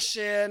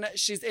fashion.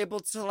 She's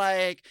able to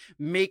like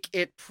make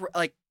it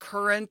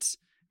current.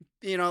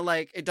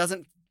 It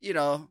doesn't.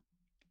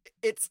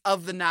 It's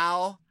of the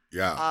now.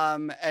 Yeah.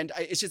 And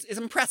it's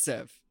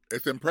impressive.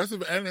 It's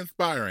impressive and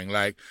inspiring.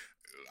 Like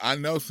I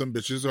know some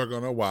bitches are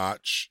gonna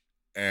watch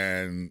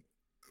and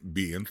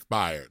be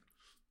inspired,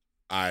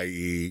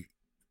 i.e.,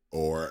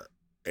 or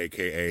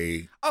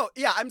AKA. Oh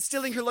yeah, I'm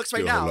stealing her looks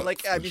right now.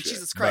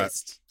 Jesus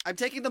Christ. I'm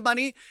taking the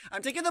money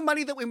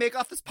that we make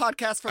off this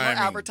podcast from our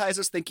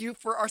advertisers. Thank you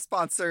for our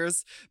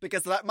sponsors,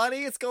 because that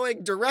money is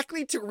going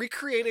directly to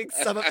recreating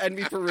some of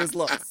Envy Peru's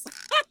looks.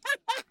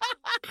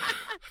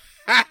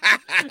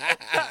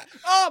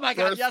 Oh my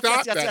God. Yes.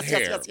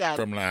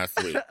 From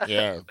last week.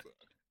 Yeah.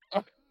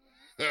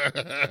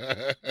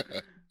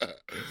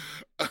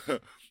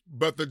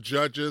 But the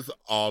judges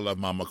all love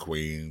Mama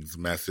Queen's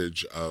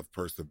message of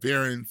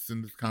perseverance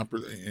in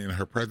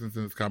her presence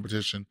in this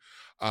competition.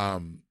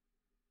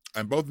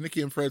 And both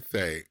Nikki and Fred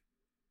say,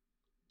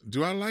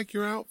 do I like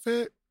your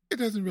outfit? It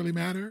doesn't really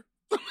matter.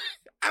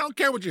 I don't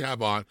care what you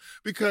have on,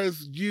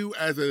 because you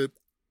as a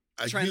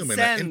human,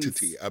 an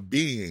entity, a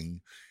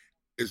being,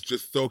 is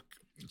just so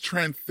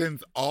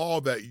transcends all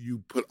that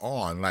you put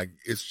on. Like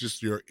it's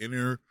just your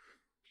inner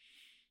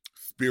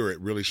spirit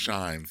really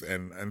shines,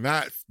 and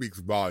that speaks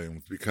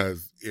volumes,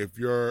 because if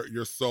your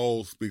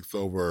soul speaks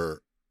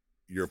over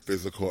your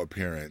physical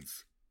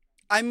appearance,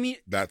 I mean,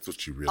 that's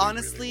what you really,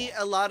 honestly, really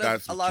a lot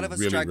of us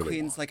really, drag really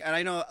queens, want. like, and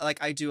I know,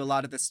 like, I do a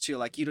lot of this too.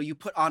 Like, you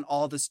put on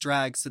all this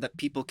drag so that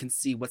people can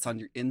see what's on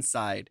your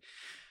inside.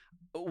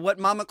 What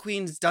Mama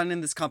Queen's done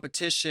in this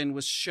competition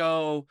was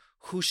show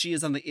who she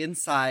is on the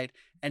inside,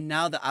 and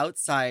now the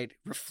outside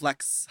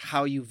reflects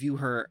how you view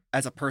her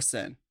as a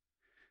person.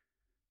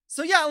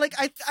 So yeah, like,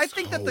 I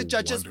think that the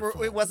judges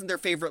it wasn't their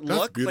favorite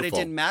look, but it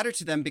didn't matter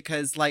to them,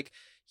 because like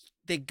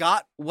they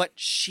got what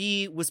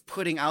she was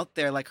putting out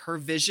there. Like, her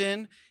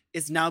vision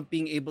is now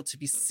being able to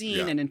be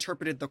seen and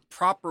interpreted the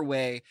proper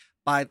way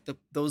by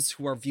those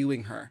who are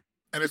viewing her.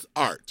 And it's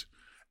art.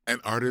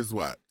 And art is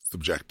what?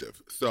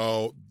 Subjective.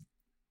 So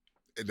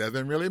it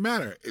doesn't really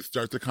matter. It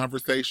starts a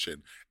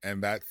conversation.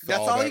 And that's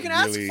all you can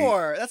ask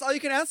for. That's all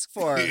you can ask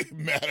for. It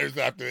matters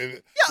after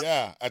at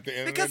the end of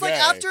the Because day. like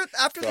after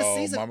the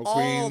season, Mama all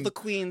Queen, the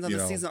queens on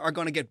the season are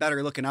going to get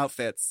better looking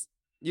outfits.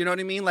 You know what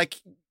I mean? Like,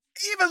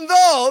 even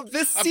though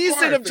this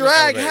season of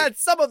drag had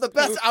some of the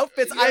best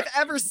outfits I've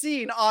ever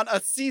seen on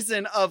a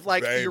season of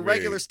like your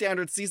regular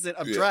standard season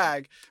of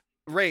drag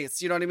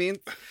race, you know what I mean?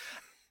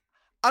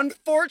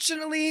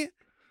 Unfortunately,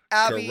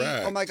 Abby,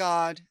 oh my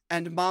God,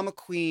 and Mama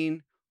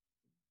Queen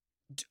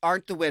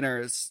aren't the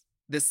winners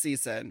this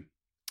season.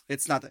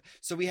 It's not that.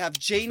 So we have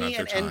Janie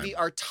and Envy,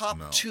 our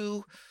top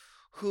two,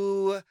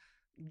 who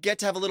get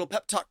to have a little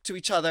pep talk to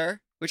each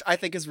other, which I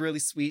think is really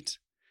sweet.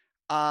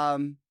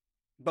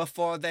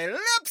 Before they lip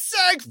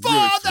sync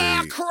for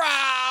their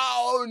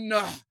crown.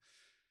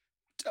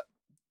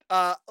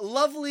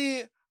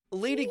 Lovely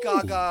Lady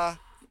Gaga,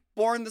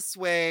 Born This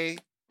Way.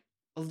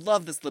 I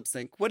love this lip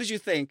sync. What did you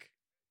think?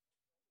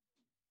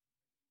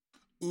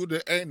 Ooh,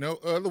 there ain't no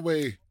other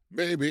way.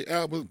 Baby,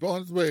 I was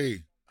born this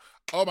way.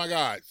 Oh my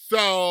God.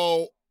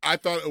 So I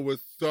thought it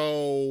was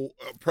so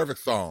a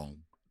perfect song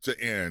to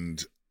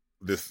end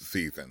this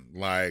season.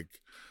 Like,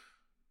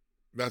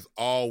 that's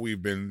all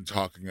we've been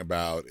talking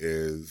about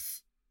is,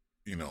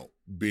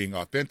 being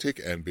authentic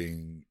and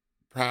being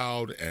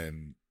proud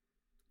and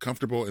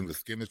comfortable in the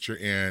skin that you're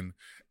in.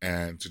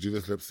 And to do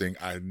this lip sync,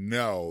 I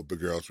know the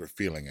girls were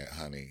feeling it,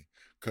 honey,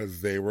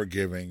 because they were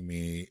giving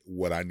me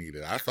what I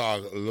needed. I saw a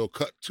little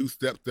cut 2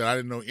 steps that I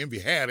didn't know Envy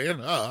had in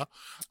her.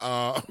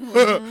 I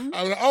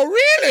was like, oh,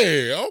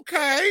 really?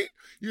 Okay.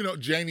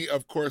 Janie,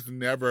 of course,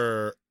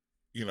 never,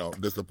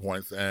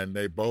 disappoints. And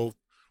they both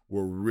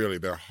were really,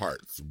 their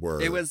hearts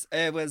were. It was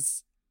a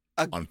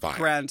on fire.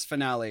 Grand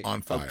finale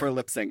on fire. For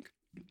lip sync.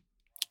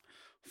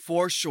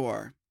 For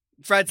sure.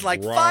 Fred's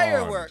like,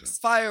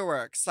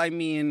 fireworks. I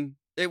mean,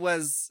 it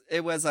was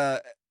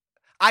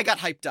I got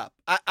hyped up.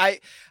 I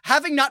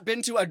having not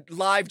been to a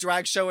live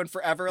drag show in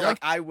forever, like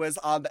I was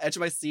on the edge of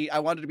my seat. I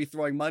wanted to be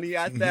throwing money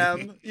at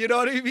them. You know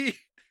what I mean?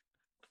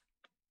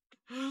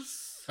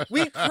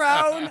 We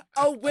crown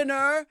a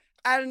winner,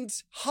 and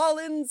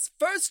Holland's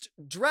first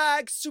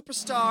drag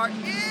superstar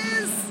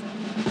is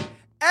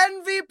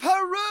Envy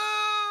Peru.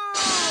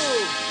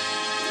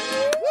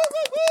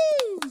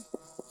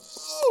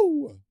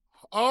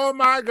 Oh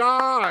my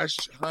gosh,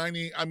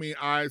 honey. I mean,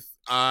 I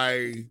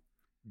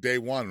day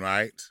one,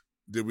 right?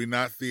 Did we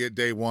not see it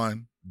day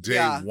one?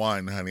 Day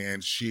one, honey.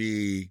 And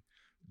she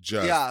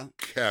just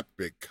kept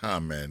it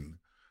coming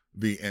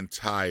the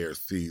entire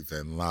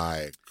season.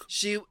 Like,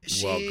 she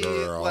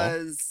girl.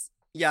 was,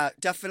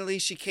 definitely.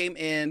 She came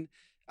in.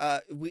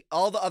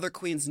 All the other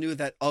queens knew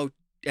that,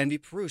 Envy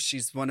Peru,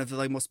 she's one of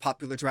the most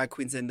popular drag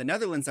queens in the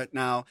Netherlands right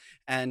now.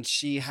 And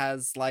she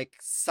has like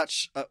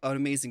such an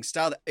amazing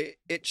style that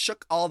it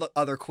shook all the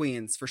other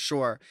queens for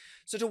sure.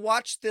 So to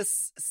watch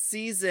this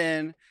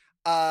season,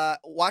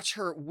 watch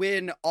her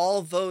win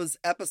all those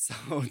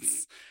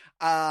episodes.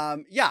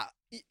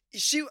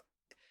 It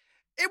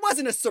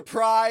wasn't a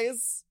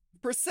surprise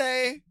per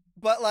se,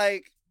 but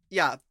like,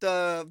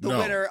 the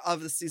winner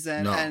of the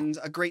season and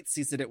a great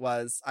season it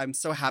was. I'm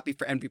so happy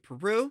for Envy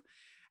Peru.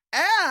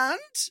 And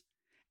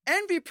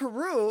Envy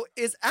Peru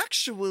is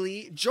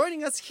actually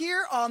joining us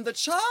here on The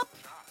Chop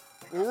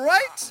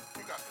right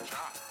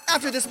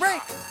after this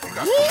break. You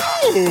got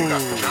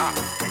the chop.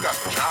 You got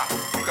the chop.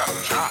 You got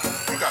the chop.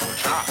 You got the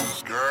chop.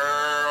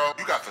 Girl,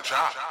 you got the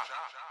chop.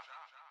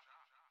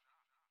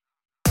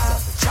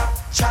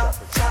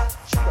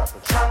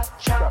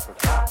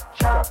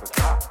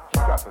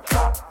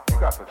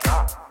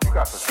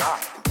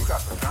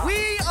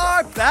 We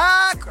are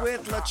back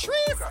with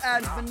Latrice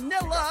and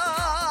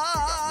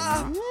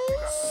Vanilla.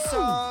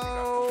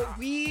 So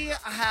we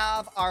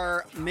have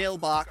our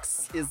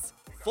mailbox is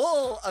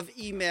full of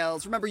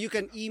emails. Remember, you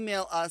can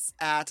email us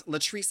at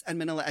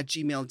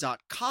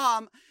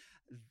latriceandmanila@gmail.com.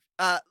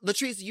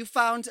 Latrice, you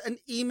found an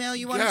email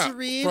you wanted to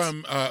read?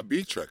 From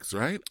Beatrix,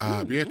 right?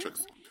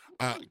 Beatrix.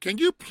 Can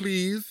you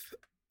please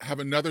have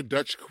another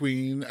Dutch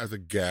queen as a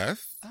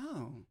guest?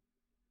 Oh.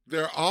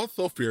 They're all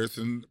so fierce,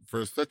 and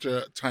for such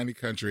a tiny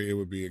country, it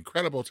would be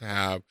incredible to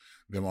have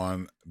them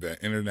on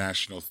the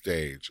international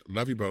stage.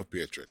 Love you both,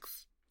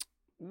 Beatrix.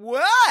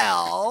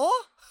 Well,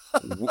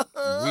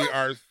 we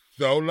are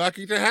so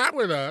lucky to have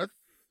with us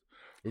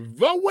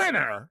the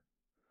winner,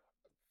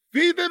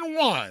 Season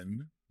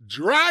 1,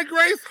 Drag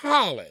Race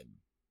Holland,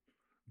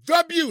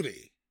 the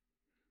beauty,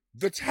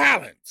 the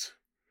talent,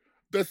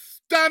 the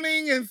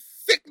stunning and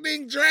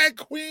sickening drag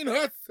queen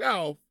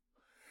herself,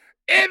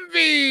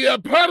 Envy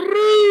of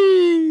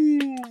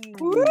Peru.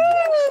 Woo!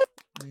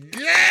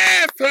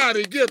 Yes,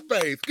 honey. Give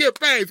face. Give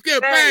face.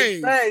 Give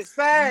face. Face,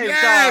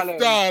 Yes, darling.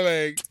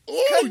 darling.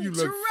 Ooh, you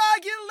look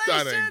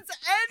stunning. Congratulations,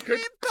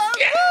 Envy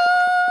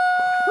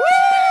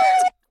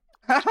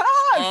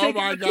Oh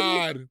my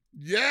God.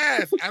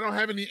 Yes. I don't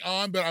have any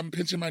on, but I'm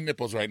pinching my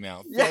nipples right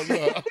now. So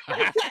look.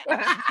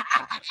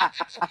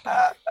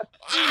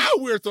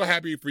 We're so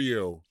happy for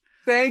you.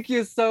 Thank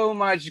you so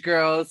much,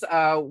 girls.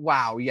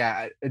 Wow,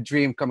 yeah, a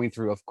dream coming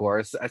through, of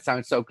course. It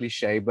sounds so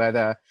cliche,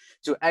 but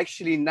to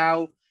actually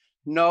now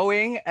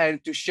knowing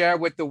and to share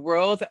with the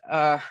world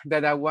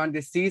that I won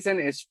this season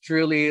is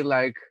truly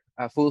like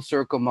a full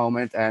circle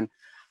moment. And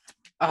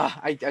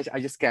I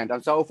just can't.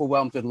 I'm so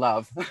overwhelmed with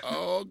love.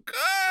 Oh,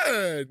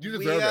 good. You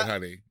deserve it,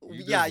 honey.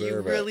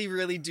 You really,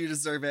 really do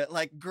deserve it.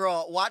 Like,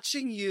 girl,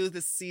 watching you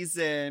this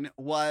season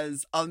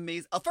was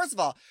amazing. First of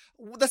all,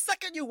 the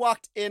second you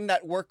walked in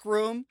that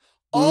workroom,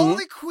 all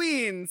the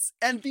queens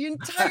and the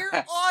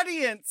entire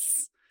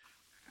audience,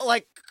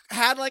 like,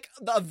 had like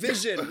a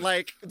vision,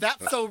 like,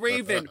 that's so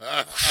Raven.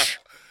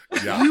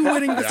 You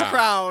winning this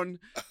crown,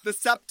 the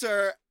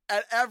scepter,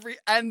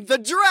 and the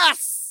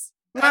dress,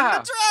 and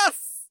the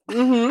dress.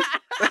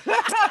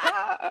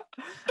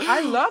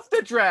 I love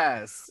the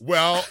dress.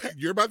 Well,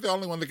 you're about the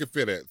only one that can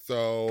fit it,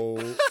 so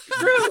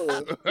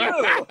True.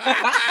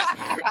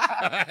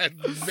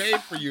 It's made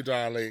for you,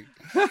 darling.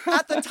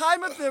 At the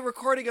time of the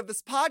recording of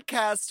this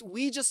podcast,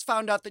 we just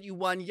found out that you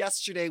won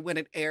yesterday when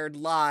it aired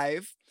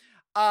live.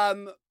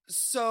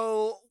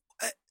 So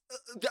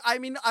I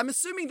mean, I'm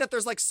assuming that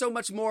there's like so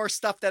much more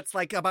stuff that's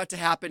like about to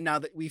happen now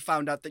that we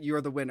found out that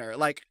you're the winner.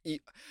 Like,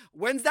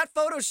 when's that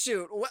photo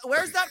shoot?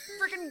 Where's that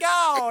freaking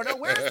gown?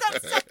 Where's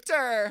that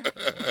scepter?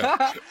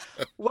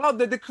 Well,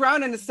 the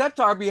crown and the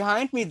scepter are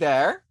behind me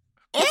there.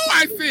 Oh,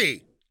 I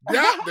see.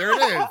 Yeah, there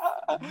it is.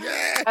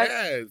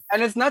 Yes.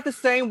 And it's not the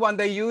same one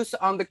they use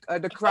on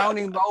the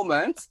crowning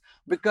moment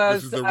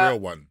because this is the real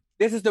one.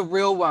 This is the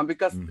real one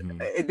because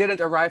it didn't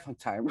arrive on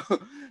time.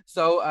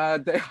 So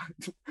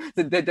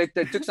they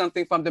took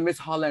something from the Miss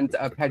Holland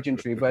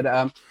pageantry.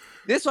 But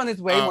this one is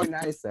way more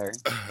nicer.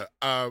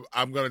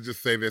 I'm going to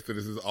just say this, and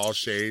this is all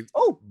shade,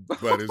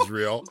 but it's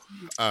real.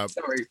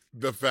 Sorry.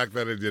 The fact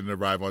that it didn't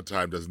arrive on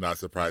time does not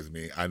surprise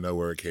me. I know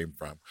where it came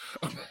from.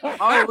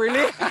 Oh,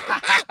 really?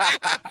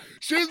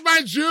 She's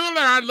my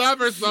jeweler. I love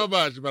her so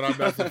much, but I'm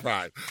not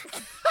surprised.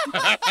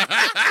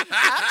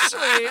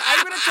 Actually,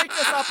 I'm going to take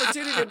this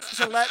opportunity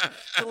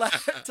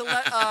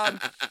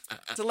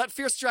to let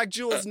Fierce Drag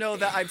Jules know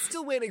that I'm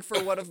still waiting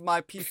for one of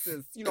my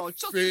pieces. You know,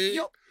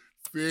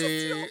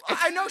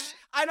 I know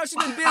she's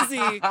been busy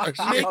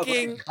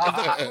making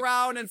the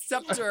crown and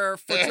scepter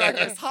for Drag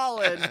Race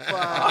Holland,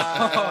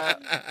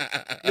 but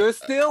you're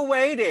still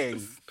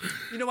waiting.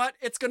 You know what?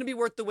 It's going to be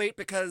worth the wait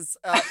because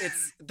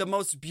it's the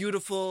most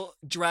beautiful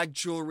drag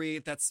jewelry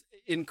that's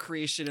in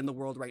creation in the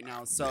world right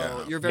now.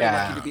 So you're very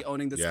lucky to be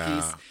owning this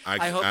piece.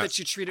 I hope that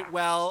you treat it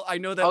well. I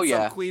know that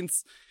some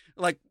queens,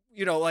 like,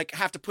 you know, like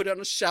have to put it on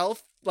a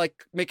shelf,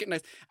 like make it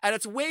nice. And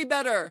it's way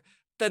better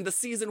than the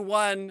season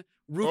 1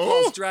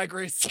 RuPaul's Drag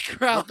Race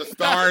crown. With the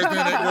stars in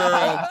it,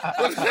 girl.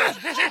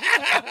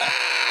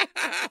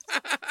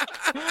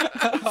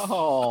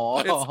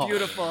 It's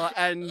beautiful,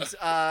 and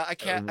I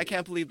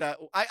can't believe that.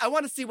 I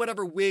want to see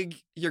whatever wig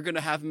you're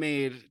gonna have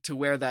made to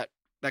wear that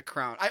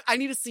crown. I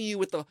need to see you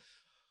with the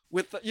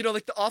you know,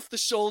 like the off the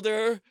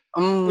shoulder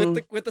with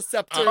the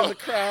scepter and the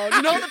crown.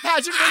 You know the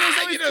pageant winners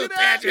always do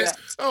that.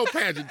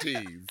 Pageant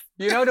tees.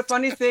 You know the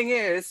funny thing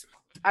is,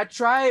 I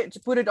try to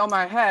put it on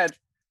my head,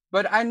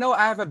 but I know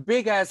I have a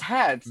big ass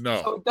head,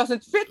 so it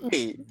doesn't fit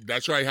me.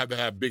 That's why you have to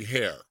have big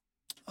hair.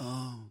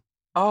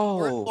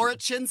 Or a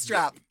chin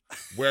strap.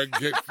 Where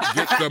get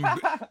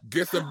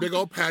some big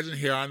old pageant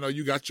hair. I know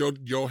you got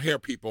your hair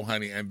people,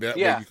 honey, and that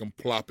way you can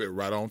plop it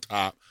right on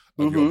top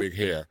of your big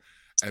hair.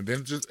 And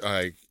then just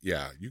like,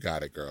 you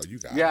got it, girl. You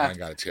got it. I ain't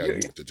got to tell you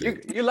what to do.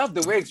 You love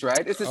the wigs,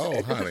 right? This is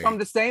from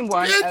the same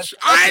one. Bitch,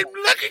 I'm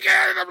looking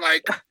at it. I'm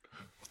like,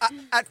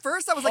 at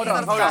first I was like,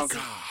 hold on.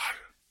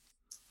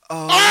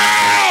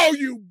 Oh,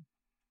 you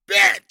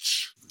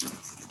bitch!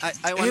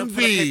 I want to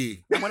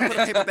put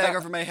a paper bag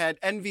over my head.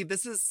 Envy,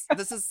 this is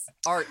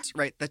art,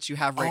 right, that you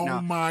have right now.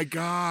 Oh my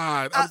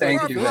God!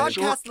 Thank for you. Our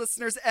podcast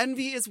listeners,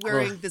 Envy is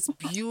wearing this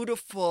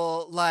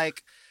beautiful,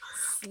 like,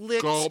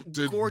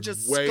 slicked,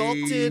 gorgeous,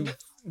 sculpted,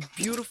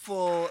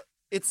 beautiful.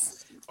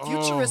 It's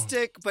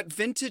futuristic but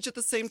vintage at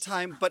the same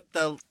time. But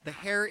the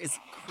hair is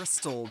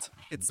crystalled.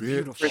 It's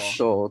beautiful.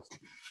 Crystalled.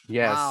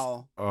 Yes.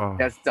 Wow.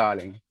 Yes,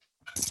 darling.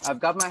 I've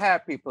got my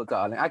hair, people,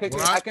 darling. I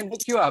can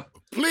hook you up.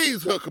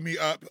 Please hook me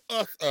up.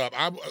 Us up.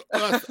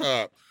 Us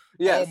up.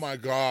 Oh my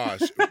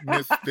gosh,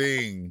 Miss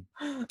Thing.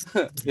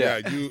 Yeah.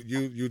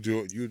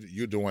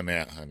 You doing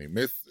that, honey.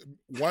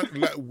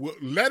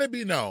 Let it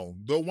be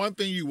known. The one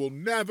thing you will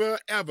never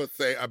ever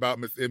say about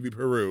Miss Envy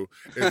Peru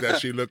is that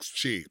she looks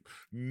cheap.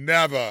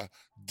 Never,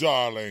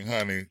 darling,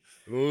 honey.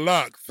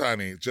 Lux,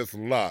 honey, just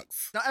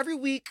Lux. Now, every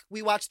week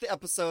we watch the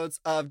episodes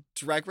of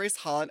Drag Race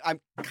Holland.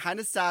 I'm kind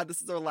of sad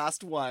this is our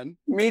last one.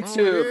 Me Oh,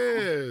 too.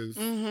 it is.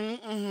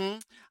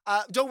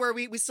 Don't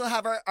worry, we still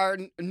have our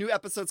new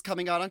episodes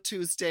coming out on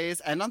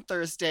Tuesdays and on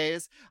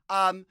Thursdays.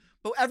 But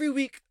every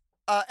week,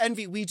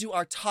 Envy, we do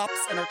our tops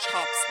and our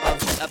chops of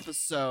the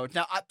episode.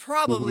 Now, I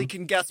probably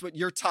can guess what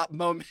your top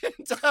moment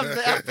of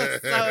the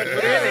episode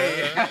is.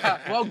 Really?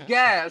 Well,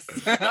 guess.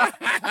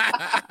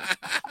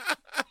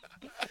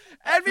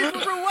 Envy,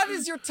 what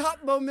is your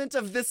top moment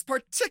of this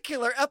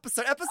particular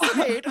episode? Episode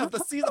 8 of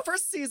the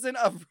first season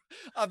of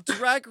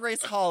Drag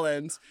Race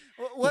Holland.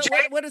 What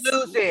is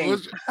losing?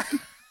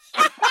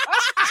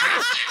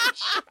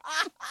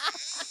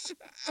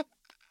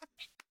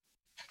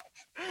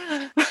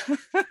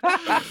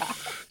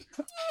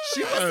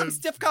 She was some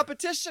stiff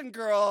competition,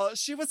 girl.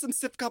 She was some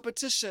stiff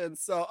competition.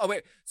 So,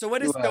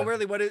 what is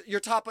your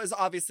top is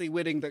obviously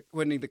winning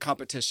the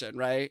competition,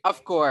 right?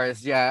 Of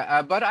course,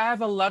 yeah. But I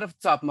have a lot of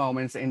top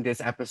moments in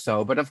this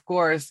episode. But of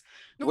course,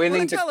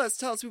 winning. Tell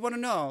us. We want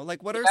to know.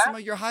 Like, what are some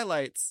of your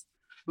highlights?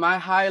 My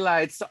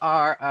highlights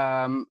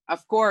are,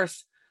 of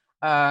course,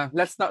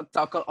 let's not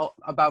talk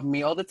about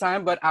me all the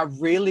time, but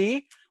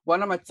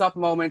one of my top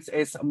moments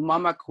is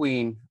Mama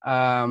Queen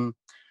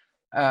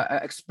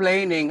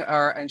explaining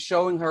her and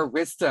showing her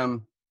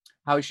wisdom,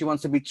 how she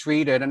wants to be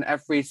treated, and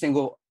every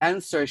single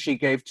answer she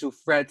gave to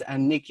Fred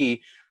and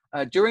Nikki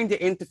during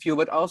the interview,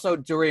 but also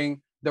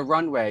during the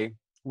runway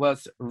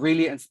was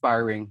really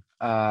inspiring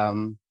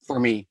for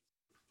me.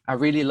 I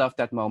really love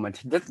that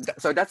moment.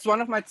 So that's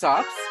one of my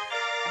tops.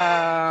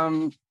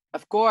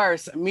 Of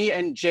course, me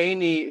and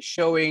Janie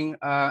showing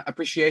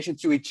appreciation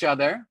to each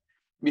other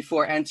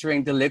before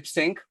entering the lip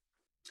sync.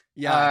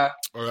 Yeah.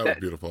 That was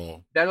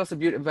beautiful. That was a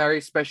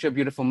very special,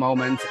 beautiful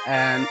moment.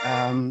 And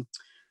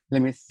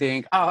let me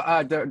think.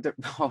 Oh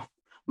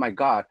my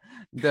God,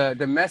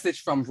 the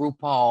message from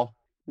RuPaul.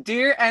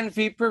 Dear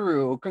Envy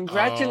Peru,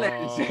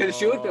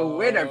 congratulations! You're the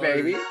winner,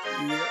 baby.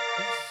 Yeah.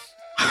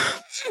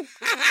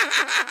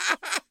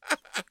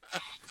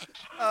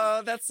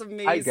 Oh, that's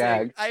amazing. I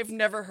gagged. I've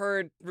never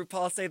heard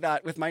RuPaul say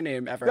that with my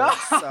name ever.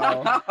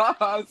 So.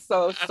 I'm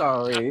so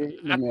sorry,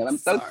 Camille. I'm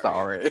so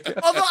sorry.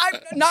 Although I'm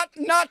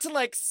not to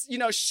like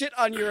shit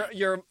on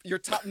your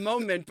top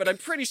moment, but I'm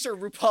pretty sure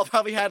RuPaul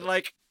probably had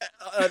like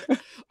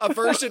a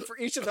version for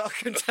each of the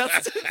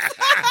contestants.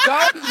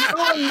 Don't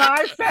ruin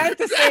my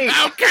fantasy.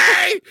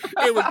 Okay,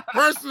 it was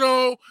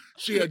personal.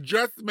 She had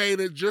just made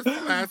it just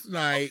last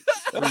night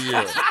for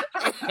you.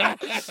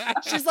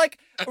 She's like,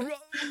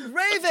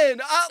 Raven,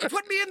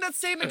 put me in that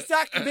same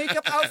exact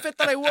makeup outfit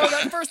that I wore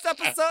that first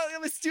episode.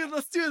 Let's do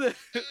this.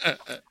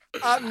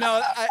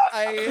 No,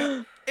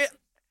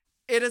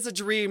 it is a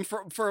dream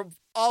for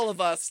all of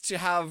us to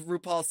have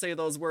RuPaul say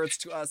those words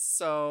to us.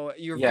 So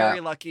you're very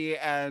lucky,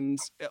 and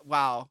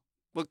wow.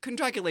 Well,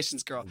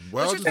 congratulations, girl.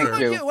 Well, thank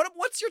you.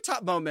 What's your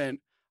top moment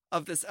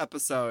of this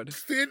episode?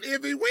 Seeing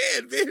Envy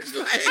win, bitch.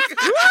 Like,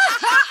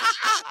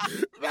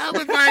 that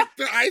was like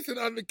the icing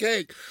on the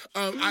cake.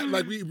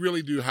 We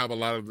really do have a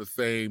lot of the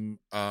same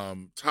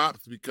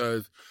tops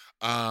because,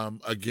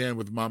 again,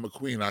 with Mama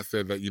Queen, I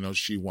said that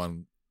she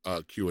won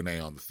Q&A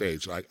on the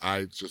stage. Like,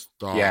 I just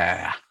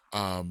thought,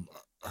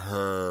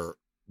 her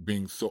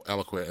being so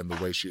eloquent and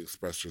the way she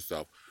expressed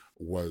herself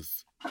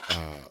was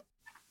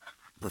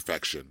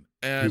perfection.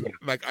 And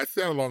like I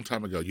said a long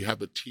time ago, you have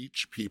to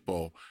teach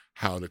people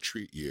how to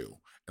treat you.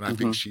 And I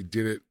think she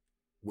did it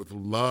with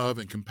love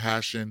and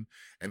compassion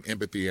and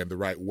empathy in the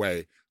right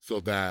way so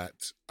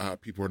that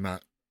people are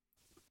not,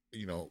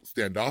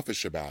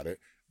 standoffish about it.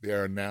 They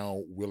are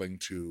now willing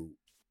to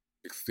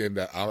extend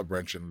that olive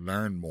branch and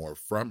learn more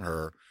from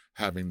her,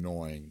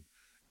 knowing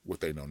what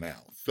they know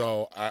now.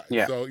 So,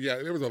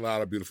 there was a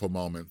lot of beautiful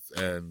moments.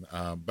 And,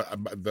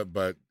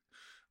 but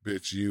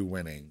bitch, you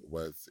winning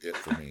was it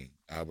for me.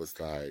 I was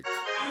like,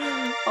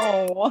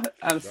 oh,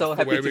 I'm so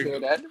happy to hear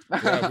that.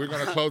 Yeah, we're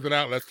gonna close it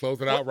out. Let's close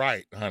it out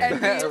right, honey.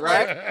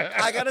 Right?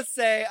 I gotta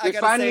say, we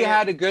finally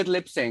had a good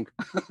lip sync.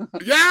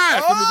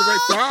 Yes, it was a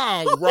great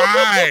song.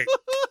 Right?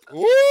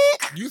 Ooh,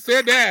 you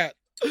said that.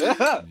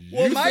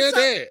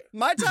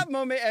 My top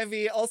moment,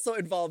 Evie, also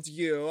involved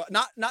you.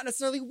 Not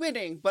necessarily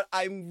winning, but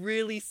I'm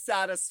really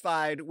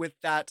satisfied with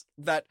that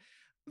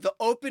the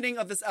opening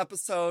of this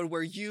episode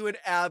where you and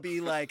Abby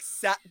like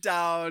sat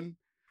down,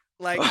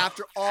 like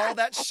after all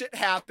that shit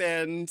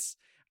happened,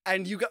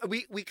 and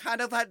we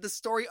kind of had the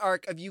story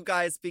arc of you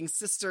guys being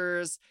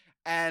sisters,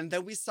 and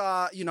then we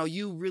saw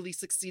you really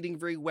succeeding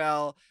very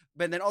well,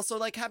 but then also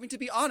like having to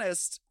be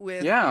honest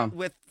with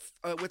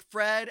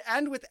Fred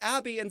and with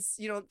Abby, and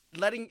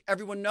letting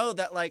everyone know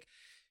that like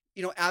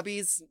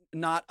Abby's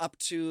not up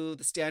to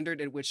the standard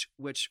in which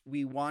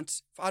we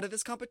want out of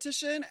this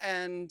competition,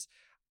 and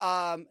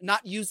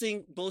not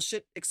using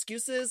bullshit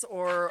excuses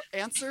or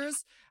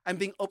answers and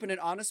being open and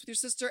honest with your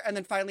sister, and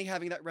then finally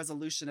having that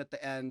resolution at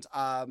the end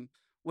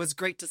was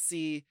great to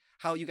see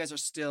how you guys are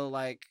still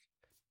like,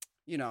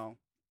 you know,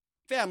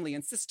 family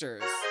and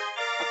sisters.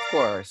 Of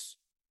course.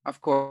 Of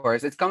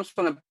course. It comes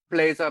from a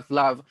place of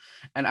love.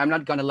 And I'm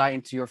not gonna lie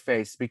into your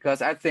face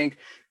because I think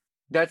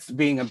that's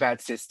being a bad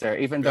sister, That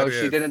is. even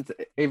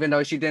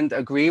though she didn't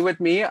agree with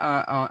me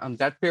on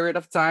that period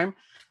of time.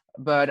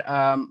 But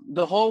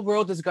the whole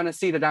world is gonna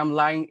see that I'm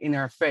lying in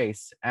her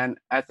face. And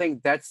I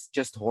think that's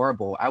just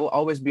horrible. I will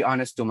always be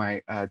honest to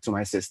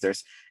my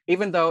sisters.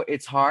 Even though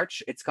it's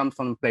harsh, it's come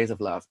from a place of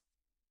love.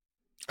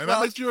 And Well-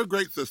 that makes you a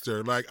great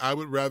sister. Like, I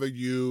would rather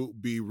you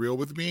be real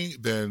with me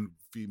than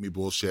feed me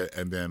bullshit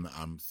and then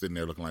I'm sitting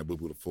there looking like Boo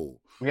Boo the Fool.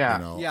 Yeah.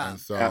 You know? Yeah. And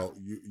so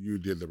Yeah. you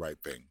did the right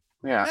thing.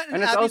 Yeah.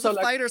 And it's Abby's also a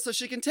like fighter, so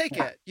she can take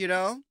it, you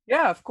know?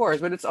 yeah, of course.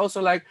 But it's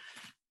also like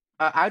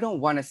I don't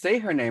want to say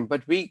her name,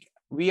 but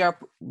we are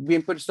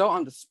being put so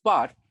on the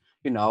spot,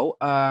 you know.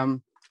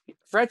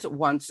 Fred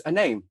wants a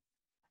name.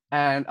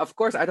 And of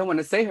course, I don't want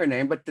to say her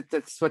name, but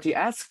that's what he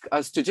asked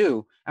us to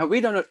do, and we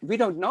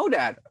don't know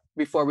that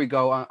before we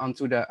go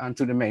onto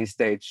the main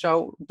stage.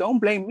 So don't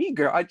blame me,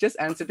 girl. I just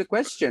answered the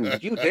question,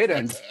 but you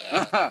didn't.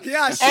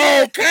 Yeah,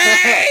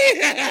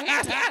 Okay.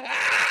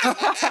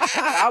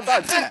 How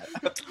about that?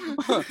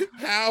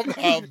 How about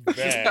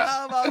that?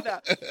 How about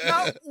that?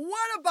 Now,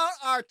 what about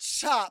our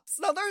chops?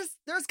 Now,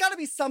 there's got to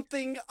be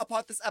something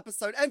about this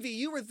episode. Envy,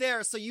 you were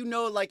there, so you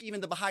know, like,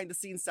 even the behind the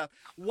scenes stuff.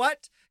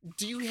 What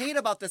do you hate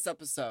about this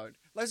episode?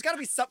 There's got to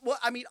be some. Well,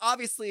 I mean,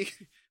 obviously,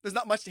 there's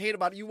not much to hate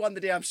about it. You won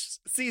the damn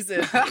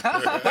season.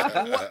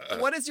 But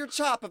what is your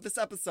chop of this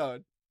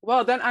episode?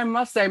 Well, then I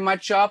must say my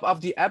chop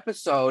of the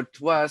episode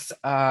was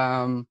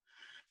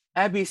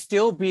Abby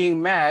still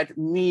being mad,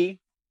 me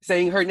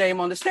saying her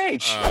name on the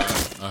stage.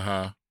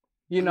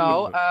 You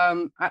know,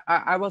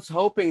 I was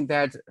hoping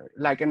that,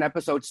 like in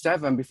episode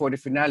 7, before the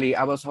finale,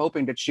 I was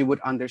hoping that she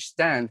would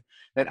understand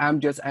that I'm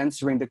just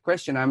answering the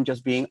question. I'm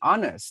just being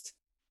honest,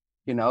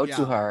 you know,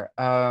 to her.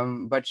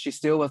 But she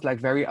still was like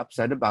very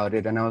upset about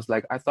it. And I was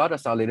like, I thought I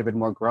saw a little bit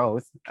more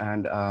growth.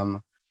 And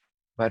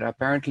but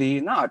apparently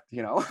not,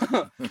 you know.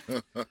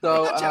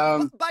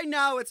 So by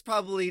now it's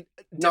probably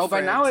different. no, by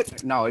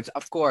now it's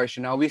of course,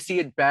 you know, we see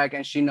it back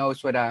and she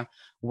knows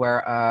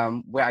where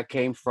I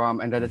came from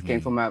and that it came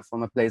from a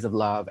place of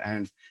love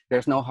and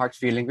there's no hard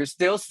feeling. We're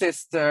still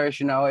sisters,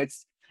 you know.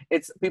 It's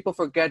people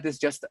forget it's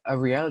just a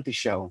reality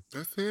show.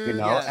 That's it. You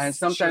know, Yes, and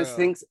sometimes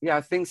true.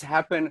 things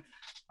happen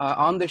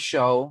on the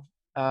show.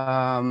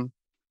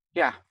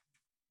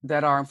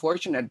 That are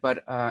unfortunate,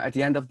 but at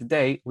the end of the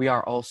day, we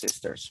are all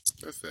sisters.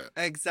 That's it.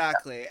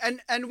 Exactly.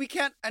 And we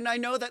can't, and I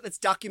know that it's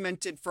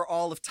documented for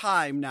all of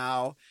time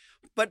now,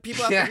 but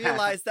people have to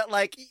realize that,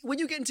 like, when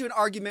you get into an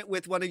argument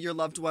with one of your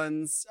loved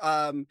ones,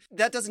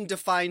 that doesn't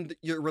define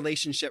your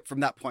relationship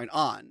from that point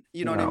on.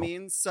 You know what I No.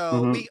 mean?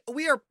 So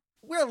we're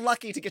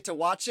lucky to get to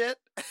watch it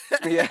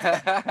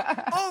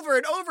Yeah. over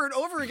and over and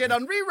over again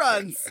on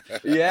reruns.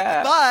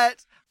 Yeah.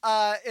 But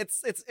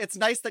it's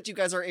nice that you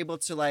guys are able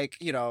to, like,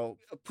 you know,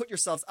 put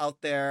yourselves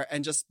out there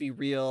and just be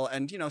real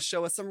and, you know,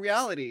 show us some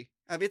reality.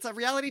 I mean, it's a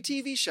reality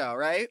TV show,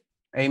 right?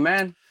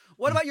 Amen.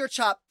 What about your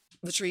chop,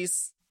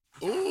 Latrice?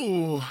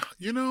 Ooh,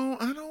 you know,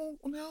 I don't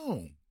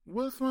know.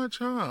 What's my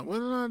chop? What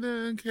did I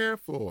didn't care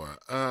for?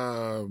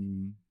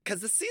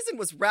 Because the season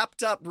was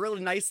wrapped up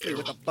really nicely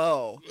with a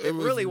bow. It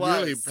was really was.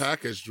 really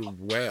packaged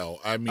well.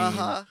 I mean,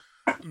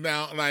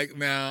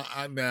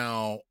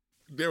 now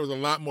there was a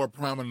lot more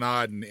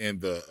promenading in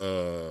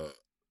the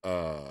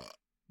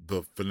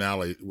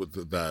finale with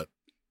the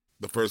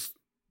first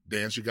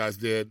dance you guys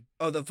did.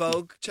 Oh, the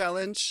Vogue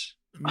challenge?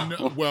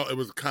 No, well, it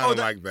was kind of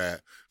like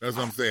that. That's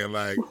what I'm saying.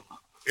 Like,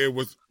 it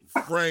was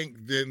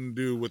Frank didn't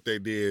do what they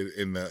did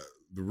in the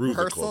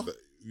Rehearsal? Rusical.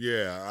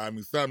 Yeah, I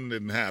mean, something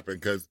didn't happen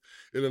because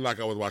it looked like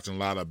I was watching a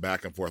lot of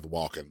back and forth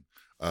walking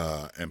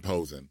and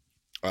posing.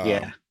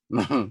 Yeah.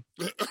 But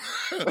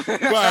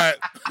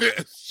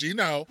she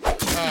know.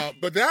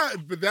 But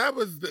that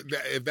was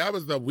if that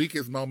was the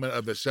weakest moment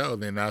of the show,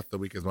 then that's the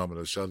weakest moment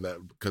of the show.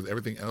 That because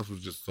everything else was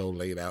just so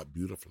laid out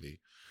beautifully.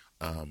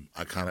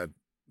 I kind of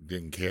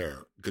didn't care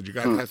because you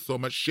guys had so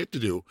much shit to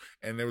do,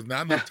 and there was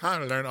not enough time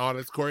to learn all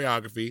this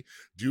choreography,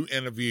 do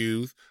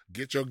interviews,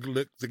 get your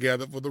look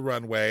together for the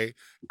runway.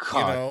 God.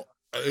 You know,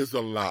 it's a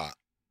lot.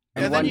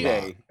 In And one then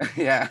day.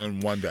 Yeah.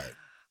 In one day.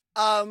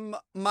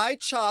 My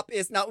chop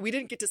is, now we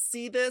didn't get to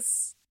see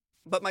this,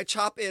 but my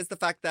chop is the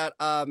fact that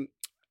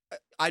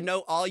I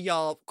know all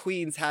y'all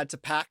queens had to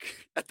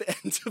pack at the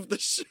end of the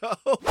show.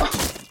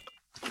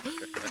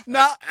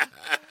 Now,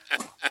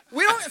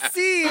 we don't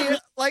see,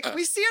 like,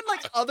 we see in,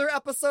 like, other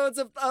episodes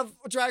of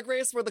Drag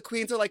Race where the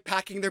queens are, like,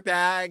 packing their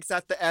bags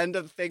at the end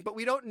of the thing, but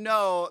we don't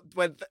know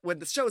when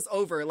the show's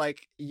over,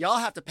 like, y'all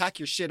have to pack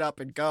your shit up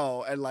and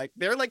go, and, like,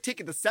 they're, like,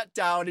 taking the set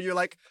down, and you're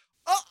like,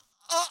 oh,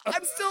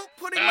 I'm still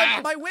putting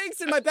my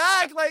wings in my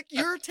bag, like,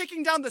 you're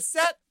taking down the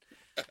set.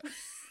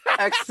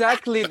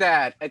 Exactly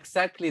that.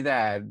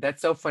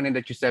 That's so funny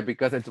that you said,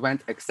 because it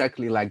went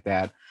exactly like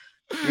that.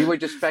 We were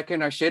just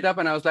packing our shit up,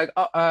 and I was like,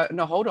 "Oh,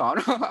 no, hold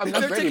on, I'm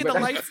not They're ready." taking the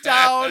But lights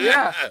down.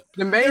 yeah,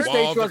 the main Walls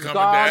stage are was coming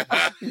gone.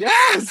 down.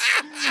 Yes.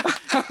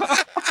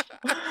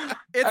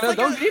 It's I know, like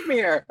don't leave me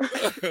here.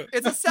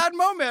 it's a sad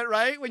moment,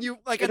 right? When you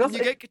like, It and you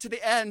was- get to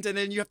the end, and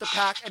then you have to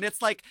pack, and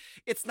it's like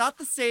it's not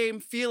the same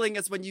feeling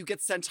as when you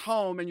get sent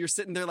home and you're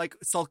sitting there like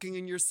sulking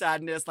in your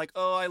sadness, like,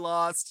 oh, I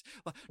lost.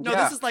 No,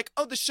 Yeah. this is like,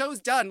 oh, the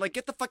show's done. Like,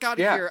 get the fuck out of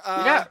Yeah, here.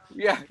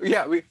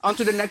 yeah. We on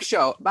to the next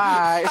show.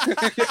 Bye.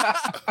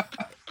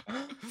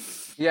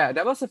 Yeah,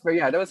 that was a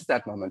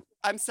sad moment.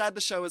 I'm sad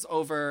the show is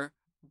over,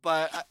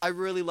 but I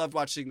really loved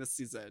watching this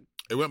season.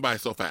 It went by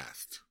so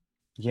fast.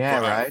 Yeah,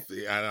 For us.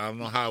 right. I don't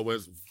know how it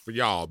was for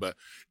y'all, but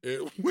it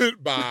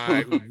went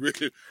by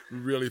really,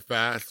 really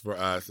fast for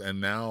us. And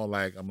now,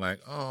 like, I'm like,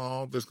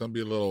 oh, there's gonna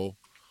be a little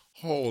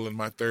hole in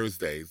my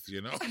Thursdays,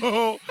 you know?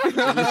 Oh,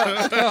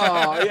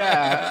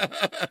 yeah.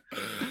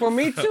 For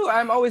me too.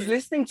 I'm always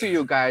listening to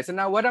you guys, and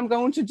now what I'm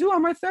going to do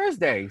on my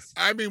Thursdays.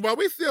 I mean, well,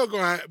 we still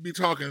gonna be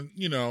talking,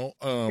 you know,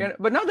 Yeah,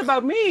 but not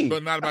about me.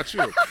 but not about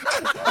you.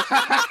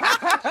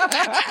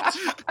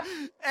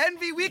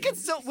 Envy, we can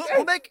still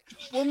we'll make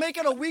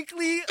it a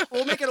weekly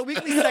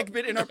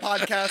segment in our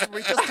podcast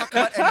where we just talk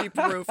about Envy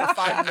Peru for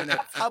 5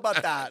 minutes. How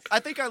about that? I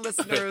think our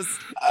listeners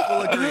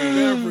will agree.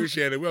 We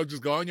appreciate it. We'll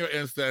just go on your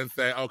Insta and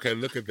say, okay,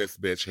 look at this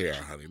bitch here,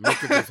 honey.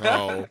 Look at this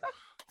hoe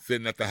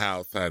sitting at the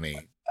house,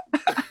 honey.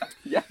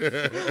 Yeah,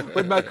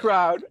 with my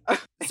crowd.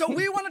 So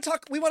we're going to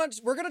talk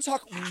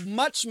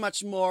much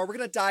more. We're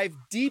going to dive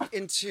deep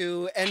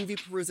into Envy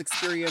Peru's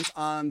experience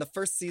on the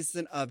first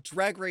season of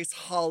Drag Race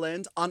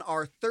Holland on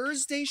our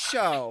Thursday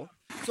show.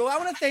 So I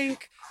want to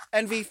thank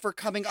Envy for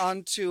coming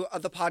on to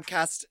the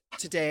podcast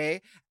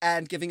today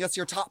and giving us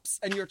your tops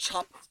and your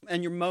chops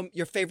and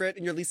your favorite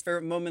and your least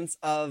favorite moments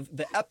of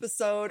the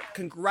episode.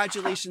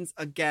 Congratulations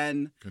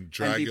again,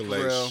 Envy Peru.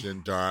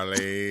 Congratulations,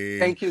 darling.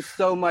 Thank you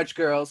so much,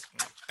 girls.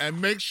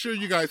 And make sure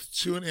you guys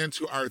tune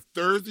into our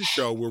Thursday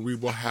show where we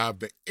will have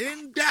the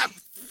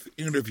in-depth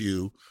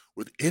interview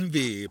with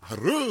Envy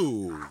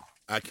Peru.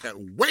 I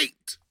can't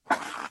wait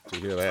to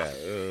hear that.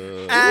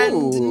 And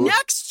Ooh.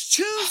 next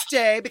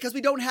Tuesday, because we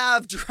don't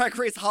have Drag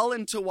Race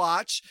Holland to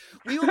watch,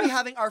 we will be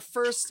having our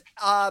first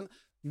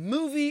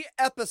movie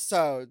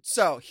episode.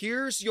 So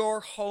here's your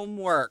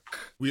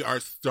homework. We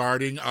are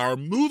starting our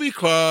movie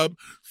club,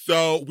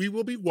 so we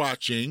will be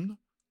watching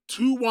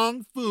Tu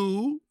Wong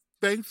Fu,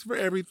 Thanks for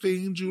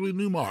Everything, Julie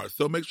Newmar.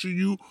 So make sure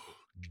you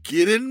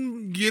get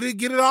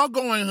it all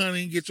going,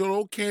 honey. Get your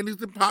little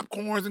candies and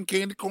popcorns and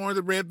candy corns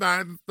and red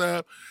vines and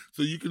stuff,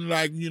 so you can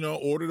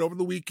order it over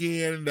the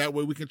weekend, and that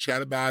way we can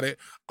chat about it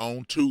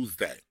on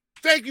Tuesday.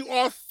 Thank you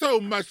all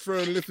so much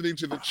for listening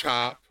to The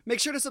Chop. Make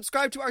sure to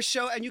subscribe to our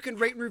show, and you can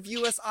rate and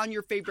review us on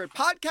your favorite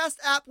podcast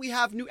app. We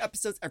have new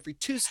episodes every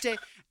Tuesday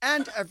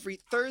and every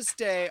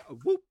Thursday.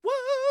 Whoop,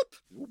 whoop.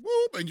 Whoop,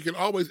 whoop. And you can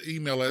always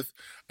email us,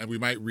 and we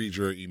might read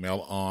your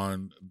email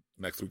on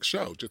next week's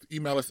show. Just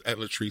email us at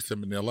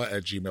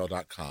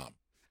latriceandmanila@gmail.com.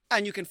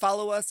 And you can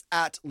follow us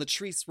at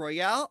Latrice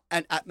Royale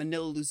and at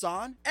Manila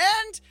Luzon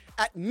and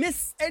at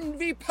Miss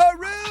Envy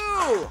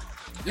Peru.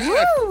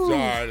 Yes, Woo!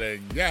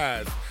 darling,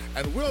 yes.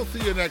 And we'll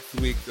see you next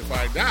week to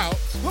find out.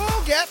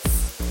 Who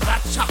gets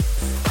the chop?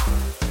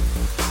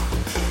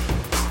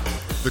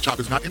 The Chop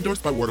is not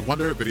endorsed by Word of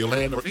Wonder,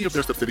 Videoland, or any of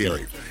their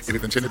subsidiaries. It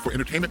is intended for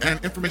entertainment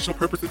and informational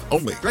purposes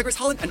only. Drag Race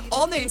Holland and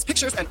all names,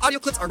 pictures, and audio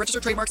clips are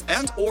registered trademarks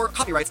and or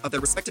copyrights of their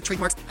respective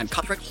trademarks and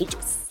copyright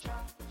holders.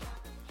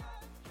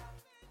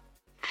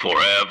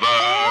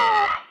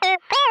 Forever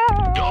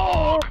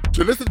Dog.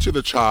 To listen to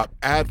The Chop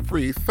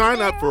ad-free,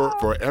 sign up for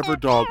Forever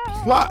Dog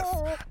Plus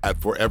at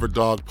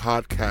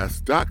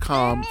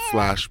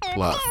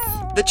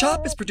foreverdogpodcast.com/plus. The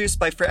Chop is produced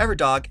by Forever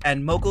Dog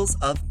and Moguls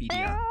of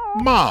Media.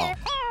 Mom,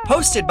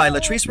 Hosted by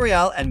Latrice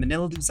Royale and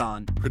Manila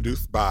Luzon.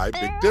 produced by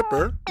Big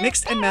Dipper.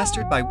 Mixed and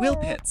mastered by Will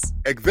Pitts.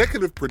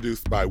 Executive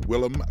produced by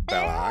Willem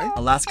Belli,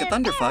 Alaska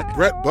Thunderfuck.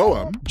 Brett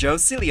Boehm, Joe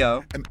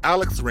Cilio. and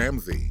Alex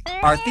Ramsey.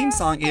 Our theme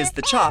song is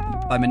The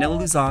Chop by Manila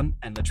Luzon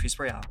and Latrice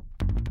Royale.